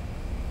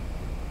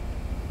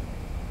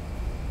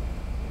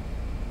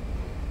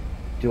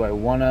do I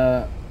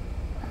wanna?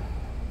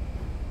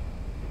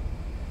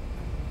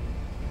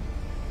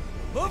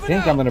 I Moving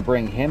think out. I'm gonna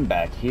bring him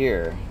back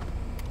here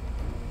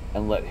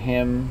and let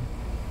him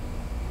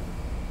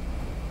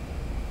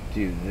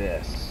do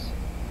this,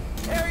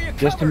 Area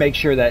just to covered. make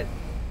sure that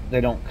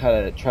they don't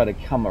try to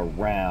come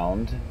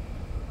around,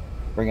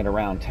 bring it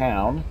around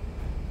town,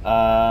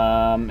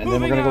 and then we're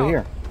Moving gonna go out.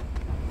 here.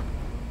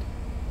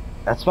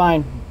 That's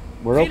fine.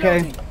 We're okay.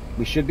 Reloading.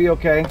 We should be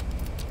okay.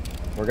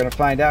 We're gonna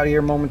find out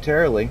here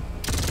momentarily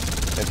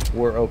if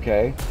we're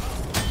okay.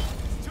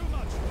 Too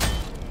much.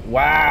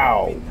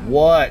 Wow,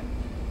 what?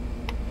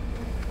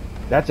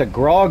 That's a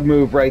grog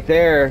move right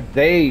there.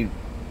 They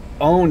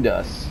owned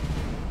us.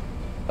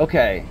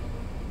 Okay.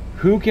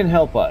 Who can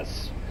help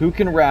us? Who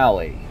can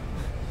rally?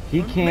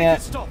 He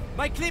can't. Stop.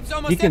 My clip's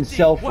almost He can empty.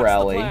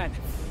 self-rally. What's the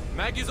plan?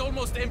 Mag is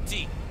almost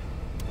empty.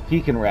 He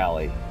can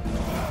rally.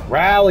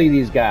 Rally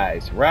these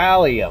guys.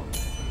 Rally them.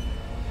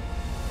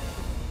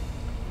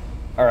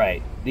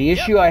 Alright. The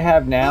issue I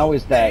have now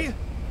is that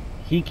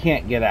he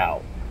can't get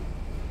out.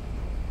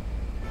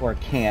 Or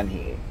can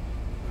he?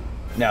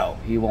 No,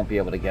 he won't be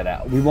able to get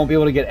out. We won't be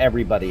able to get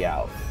everybody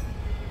out.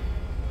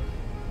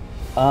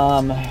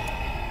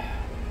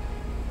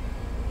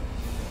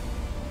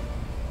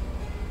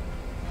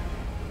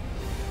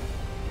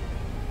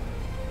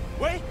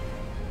 Wait.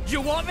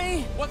 You want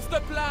me? What's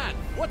the plan?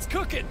 What's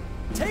cooking?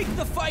 Take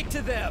the fight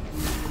to them.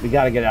 We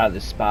gotta get out of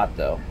this spot,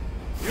 though.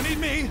 You need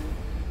me?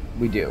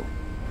 We do.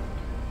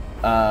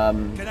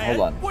 Can I Hold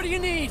on. What do you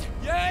need?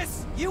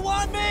 Yes? You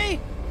want me?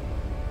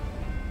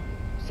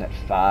 Is that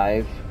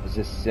 5? Is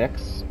this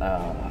 6?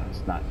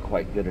 It's not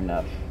quite good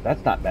enough.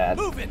 That's not bad.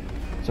 Move it.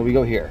 So we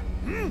go here.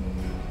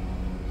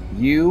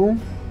 You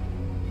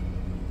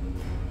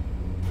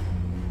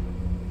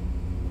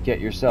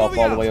get yourself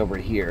Moving all the out. way over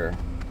here.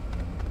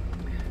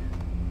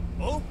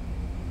 Oh.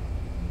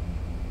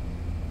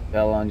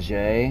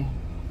 Belanger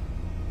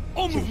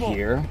Oh, to move more.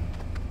 here.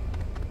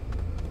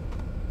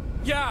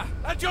 Yeah,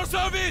 at your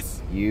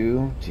service.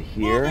 You to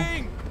here.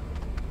 Moving.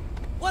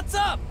 What's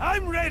up?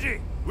 I'm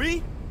ready.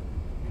 Oui.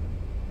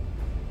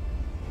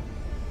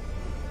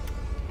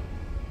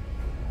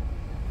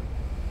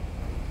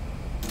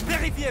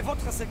 Vérifiez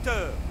votre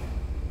secteur.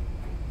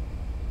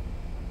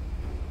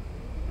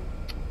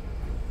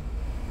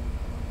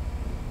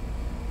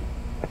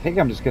 I think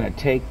I'm just gonna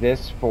take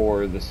this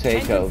for the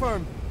sake Can of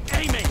confirm.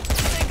 Aiming.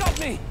 They got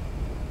me.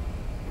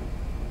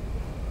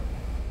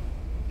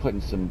 putting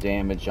some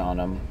damage on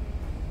them.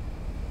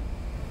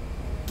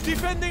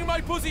 Defending my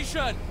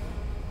position.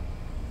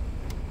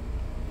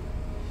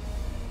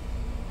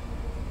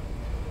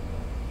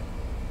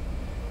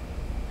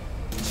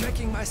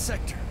 Checking my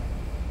sector.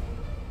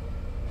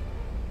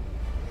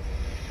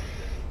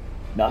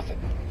 Nothing.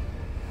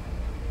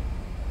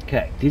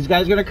 Okay, these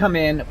guys are gonna come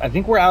in. I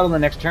think we're out on the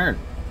next turn.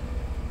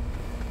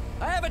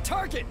 I have a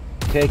target.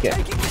 Take it.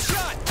 Taking the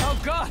shot. Oh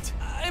God,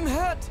 I'm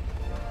hurt.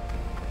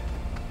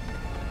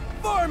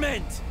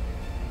 Varmint.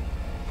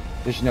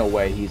 There's no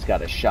way he's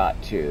got a shot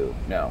too.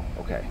 No.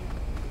 Okay.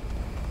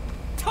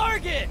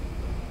 Target.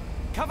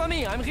 Cover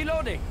me. I'm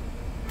reloading.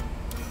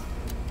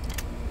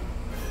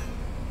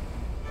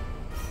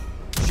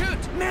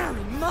 Shoot!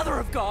 Mary, Mother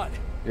of God.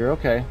 You're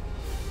okay.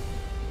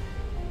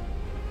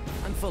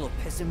 I'm full of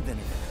piss and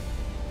vinegar.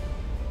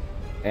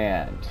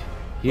 And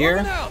here.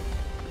 Moving out.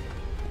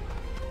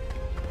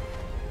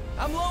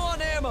 I'm low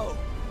on ammo.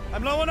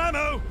 I'm low on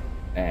ammo.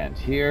 And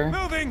here.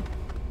 Moving.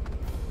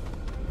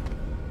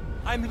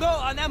 I'm low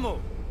on ammo.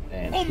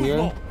 And Oh, here.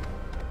 move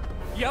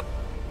Yep.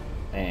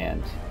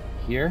 And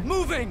here.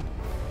 Moving.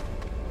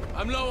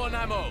 I'm low on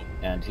ammo.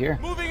 And here.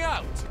 Moving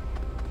out.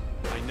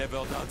 I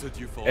never doubted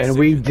you for a And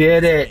we second.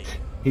 did it.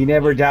 He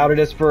never doubted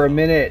us for a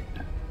minute.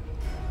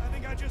 I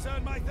think I just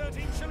earned my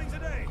 13 shillings a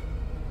day.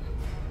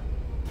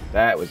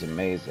 That was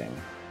amazing.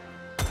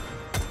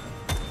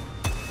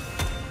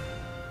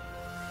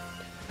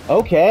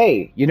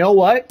 Okay, you know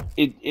what?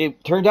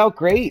 It turned out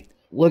great.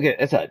 Look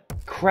at it's a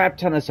crap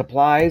ton of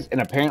supplies,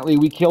 and apparently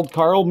we killed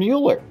Carl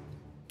Mueller.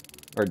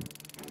 Or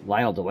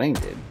Lionel Delane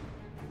did.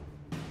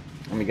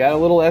 And we got a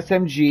little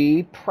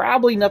SMG.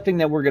 Probably nothing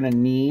that we're gonna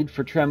need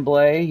for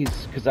Tremblay.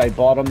 Because I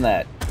bought him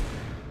that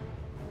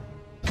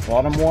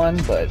bottom one,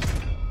 but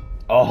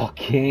oh,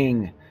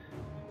 King.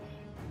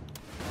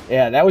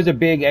 Yeah, that was a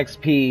big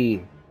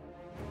XP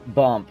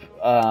bump.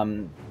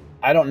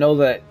 I don't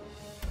know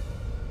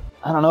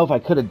if I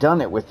could have done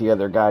it with the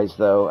other guys,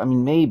 though. I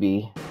mean,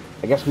 maybe.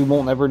 I guess we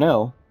won't ever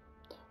know.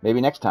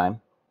 Maybe next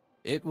time.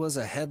 It was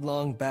a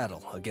headlong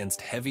battle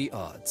against heavy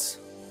odds,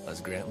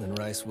 as Grantland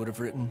Rice would have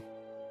written.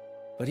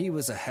 But he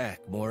was a hack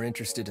more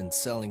interested in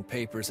selling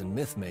papers and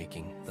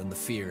myth-making than the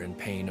fear and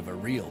pain of a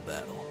real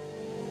battle.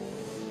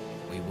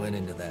 We went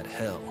into that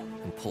hell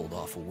and pulled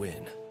off a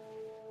win.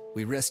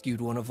 We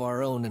rescued one of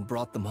our own and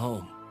brought them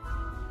home.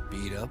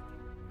 Beat up,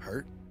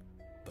 hurt,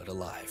 but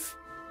alive.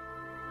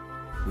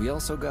 We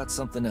also got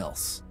something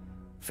else.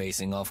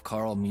 Facing off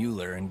Carl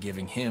Mueller and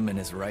giving him and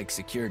his Reich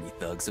security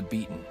thugs a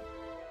beating.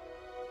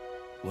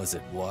 Was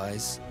it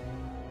wise?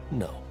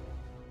 No.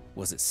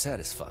 Was it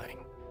satisfying?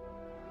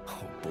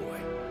 Oh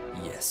boy,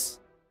 yes.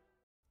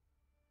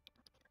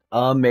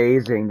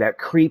 Amazing. That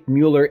creep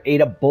Mueller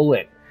ate a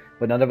bullet.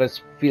 But none of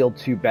us feel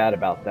too bad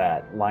about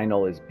that.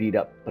 Lionel is beat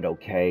up, but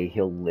okay.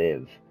 He'll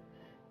live.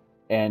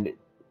 And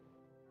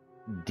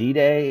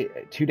D-Day,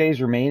 2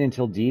 days remain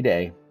until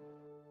D-Day.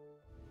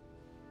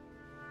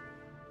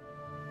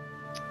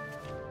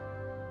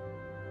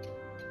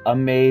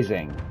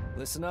 Amazing.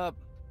 Listen up.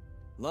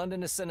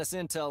 London has sent us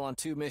intel on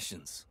 2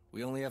 missions.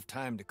 We only have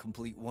time to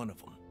complete one of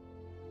them.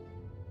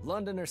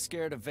 London are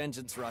scared of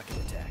Vengeance rocket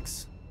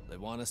attacks. They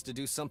want us to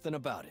do something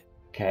about it.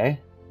 Okay.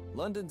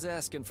 London's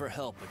asking for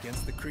help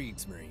against the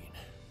Kriegsmarine.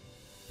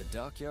 The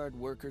dockyard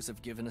workers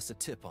have given us a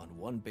tip on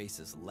one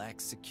base's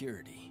lax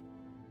security.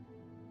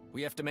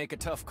 We have to make a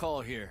tough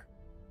call here.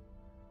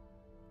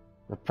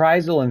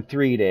 Reprisal in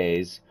 3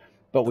 days,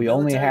 but we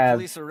only have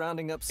police are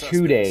rounding up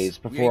 2 days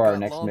suspects. before our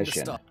next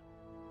mission.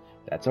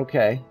 That's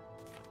okay.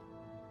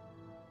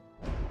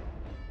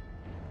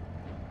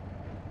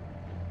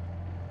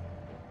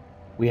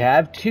 We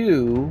have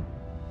 2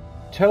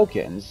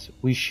 tokens.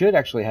 We should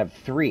actually have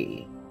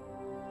 3.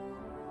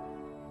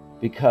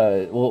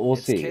 Because, we'll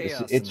see.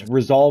 It's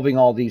resolving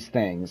all these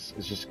things.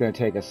 It's just going to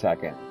take a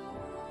second.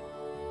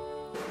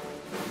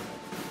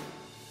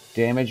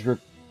 Damage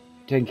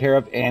taken care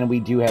of, and we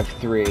do have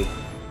 3.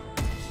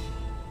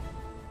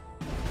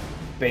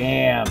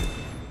 Bam.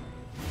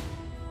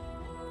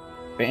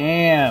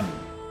 Bam.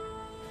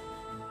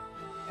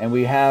 And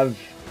we have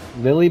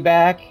Lily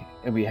back,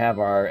 and we have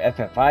our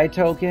FFI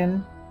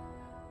token.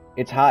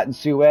 It's hot in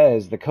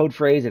Suez. The code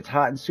phrase, it's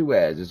hot in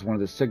Suez, is one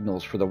of the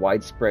signals for the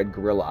widespread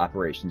guerrilla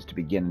operations to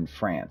begin in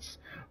France.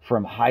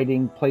 From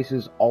hiding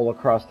places all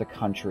across the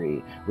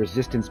country,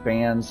 resistance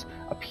bands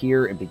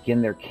appear and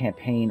begin their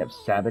campaign of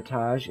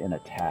sabotage and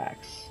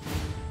attacks.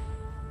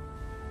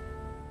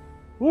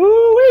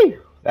 Woo-wee!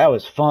 That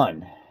was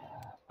fun.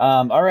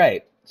 All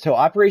right, so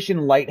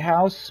Operation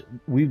Lighthouse,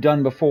 we've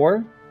done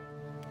before.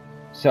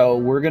 So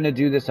we're going to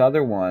do this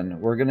other one.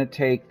 We're going to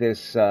take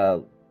this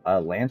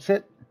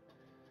Lancet,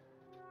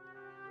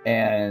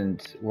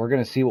 and we're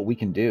going to see what we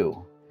can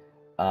do.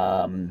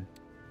 I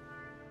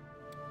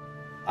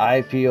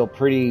feel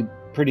pretty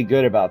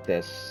good about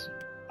this.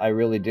 I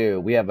really do.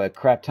 We have a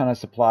crap ton of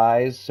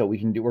supplies, so we're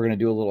going to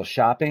do a little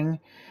shopping.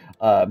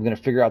 I'm going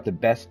to figure out the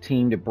best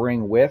team to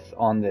bring with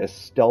on this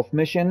stealth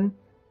mission.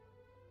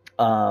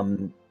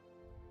 It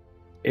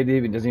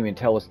doesn't even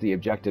tell us the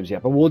objectives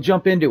yet, but we'll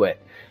jump into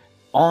it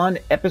on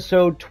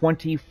episode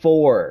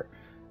 24.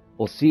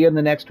 We'll see you in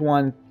the next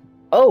one.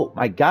 Oh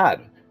my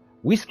God,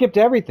 we skipped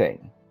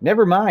everything.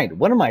 Never mind.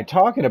 What am I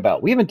talking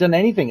about? We haven't done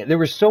anything. There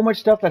was so much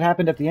stuff that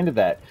happened at the end of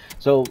that.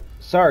 So,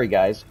 sorry,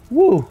 guys.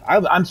 Woo!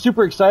 I'm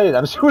super excited.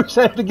 I'm super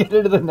excited to get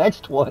into the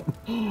next one.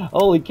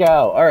 Holy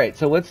cow. All right,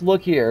 so let's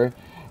look here.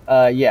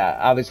 Yeah,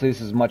 obviously this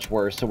is much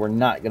worse, so we're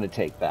not going to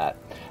take that.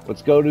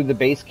 Let's go to the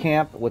base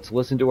camp. Let's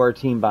listen to our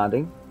team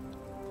bonding.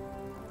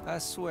 I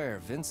swear,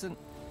 Vincent,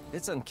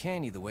 it's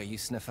uncanny the way you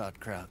sniff out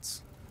krauts.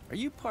 Are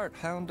you part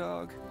hound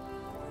dog?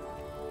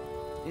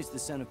 It's the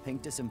son of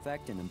pink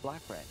disinfectant and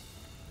black rat.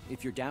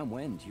 If you're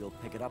downwind, you'll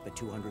pick it up at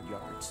 200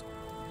 yards.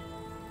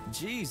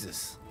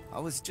 Jesus, I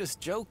was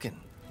just joking.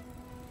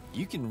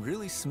 You can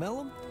really smell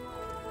them?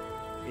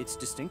 It's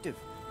distinctive.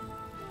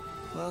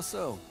 Well,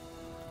 so?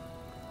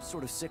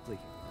 Sort of sickly,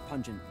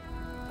 pungent.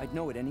 I'd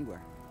know it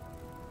anywhere.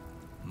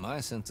 My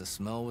sense of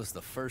smell was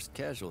the first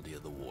casualty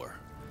of the war.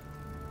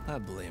 I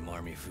blame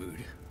army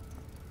food.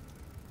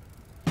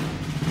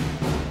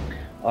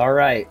 All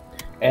right,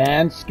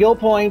 and skill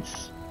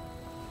points.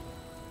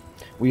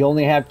 We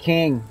only have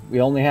King. He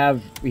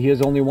is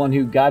the only one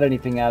who got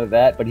anything out of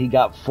that, but he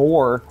got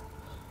 4.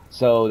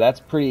 So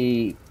that's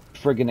pretty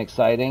friggin'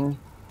 exciting.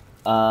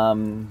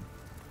 So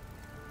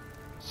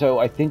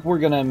I think we're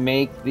gonna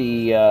make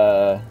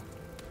the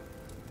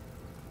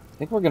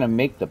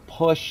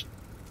push.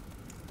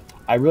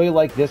 I really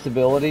like this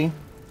ability.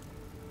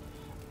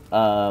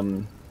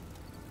 I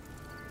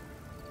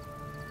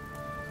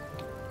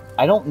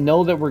don't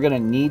know that we're gonna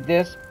need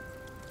this,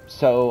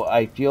 so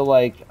I feel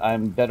like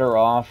I'm better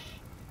off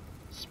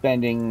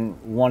spending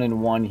 1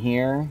 and 1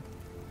 here,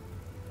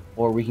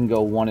 or we can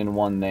go 1 and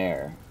 1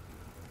 there.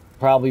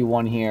 Probably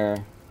 1 here,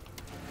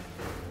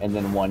 and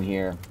then 1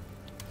 here.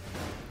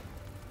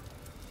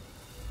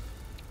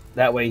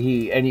 That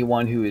way,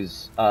 anyone who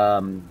is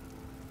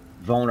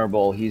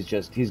vulnerable,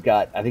 he's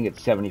got, I think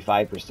it's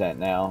 75%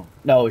 now.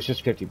 No, it's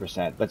just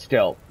 50%, but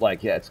still,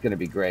 like, yeah, it's gonna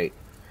be great.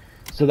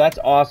 So that's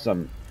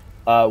awesome.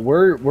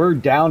 We're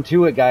down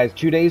to it, guys.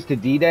 2 days to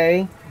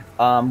D-Day.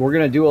 I'm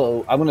gonna do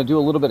a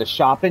little bit of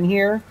shopping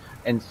here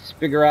and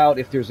figure out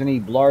if there's any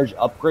large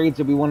upgrades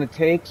that we want to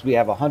take. So we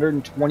have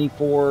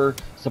 124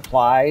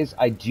 supplies.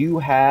 I do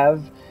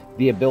have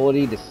the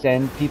ability to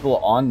send people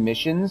on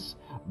missions,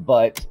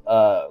 but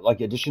like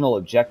additional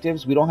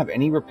objectives. We don't have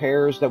any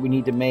repairs that we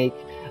need to make.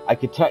 I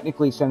could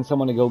technically send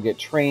someone to go get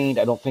trained.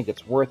 I don't think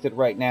it's worth it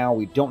right now.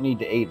 We don't need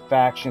to aid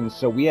factions,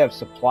 so we have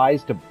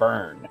supplies to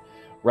burn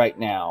right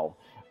now.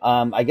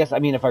 I guess, I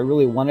mean, if I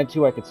really wanted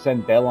to, I could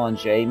send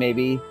Belanger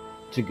maybe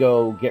to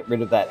go get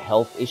rid of that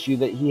health issue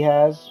that he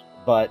has,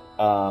 but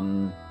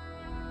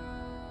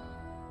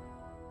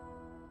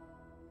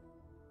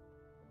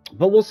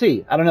we'll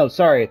see. I don't know.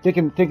 Sorry,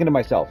 thinking to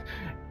myself.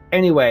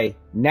 Anyway,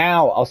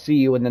 now I'll see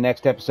you in the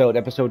next episode.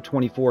 Episode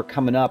 24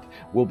 coming up.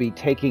 We'll be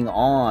taking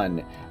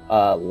on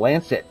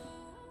Lancet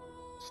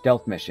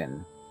stealth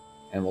mission,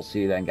 and we'll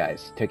see you then,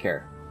 guys. Take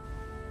care.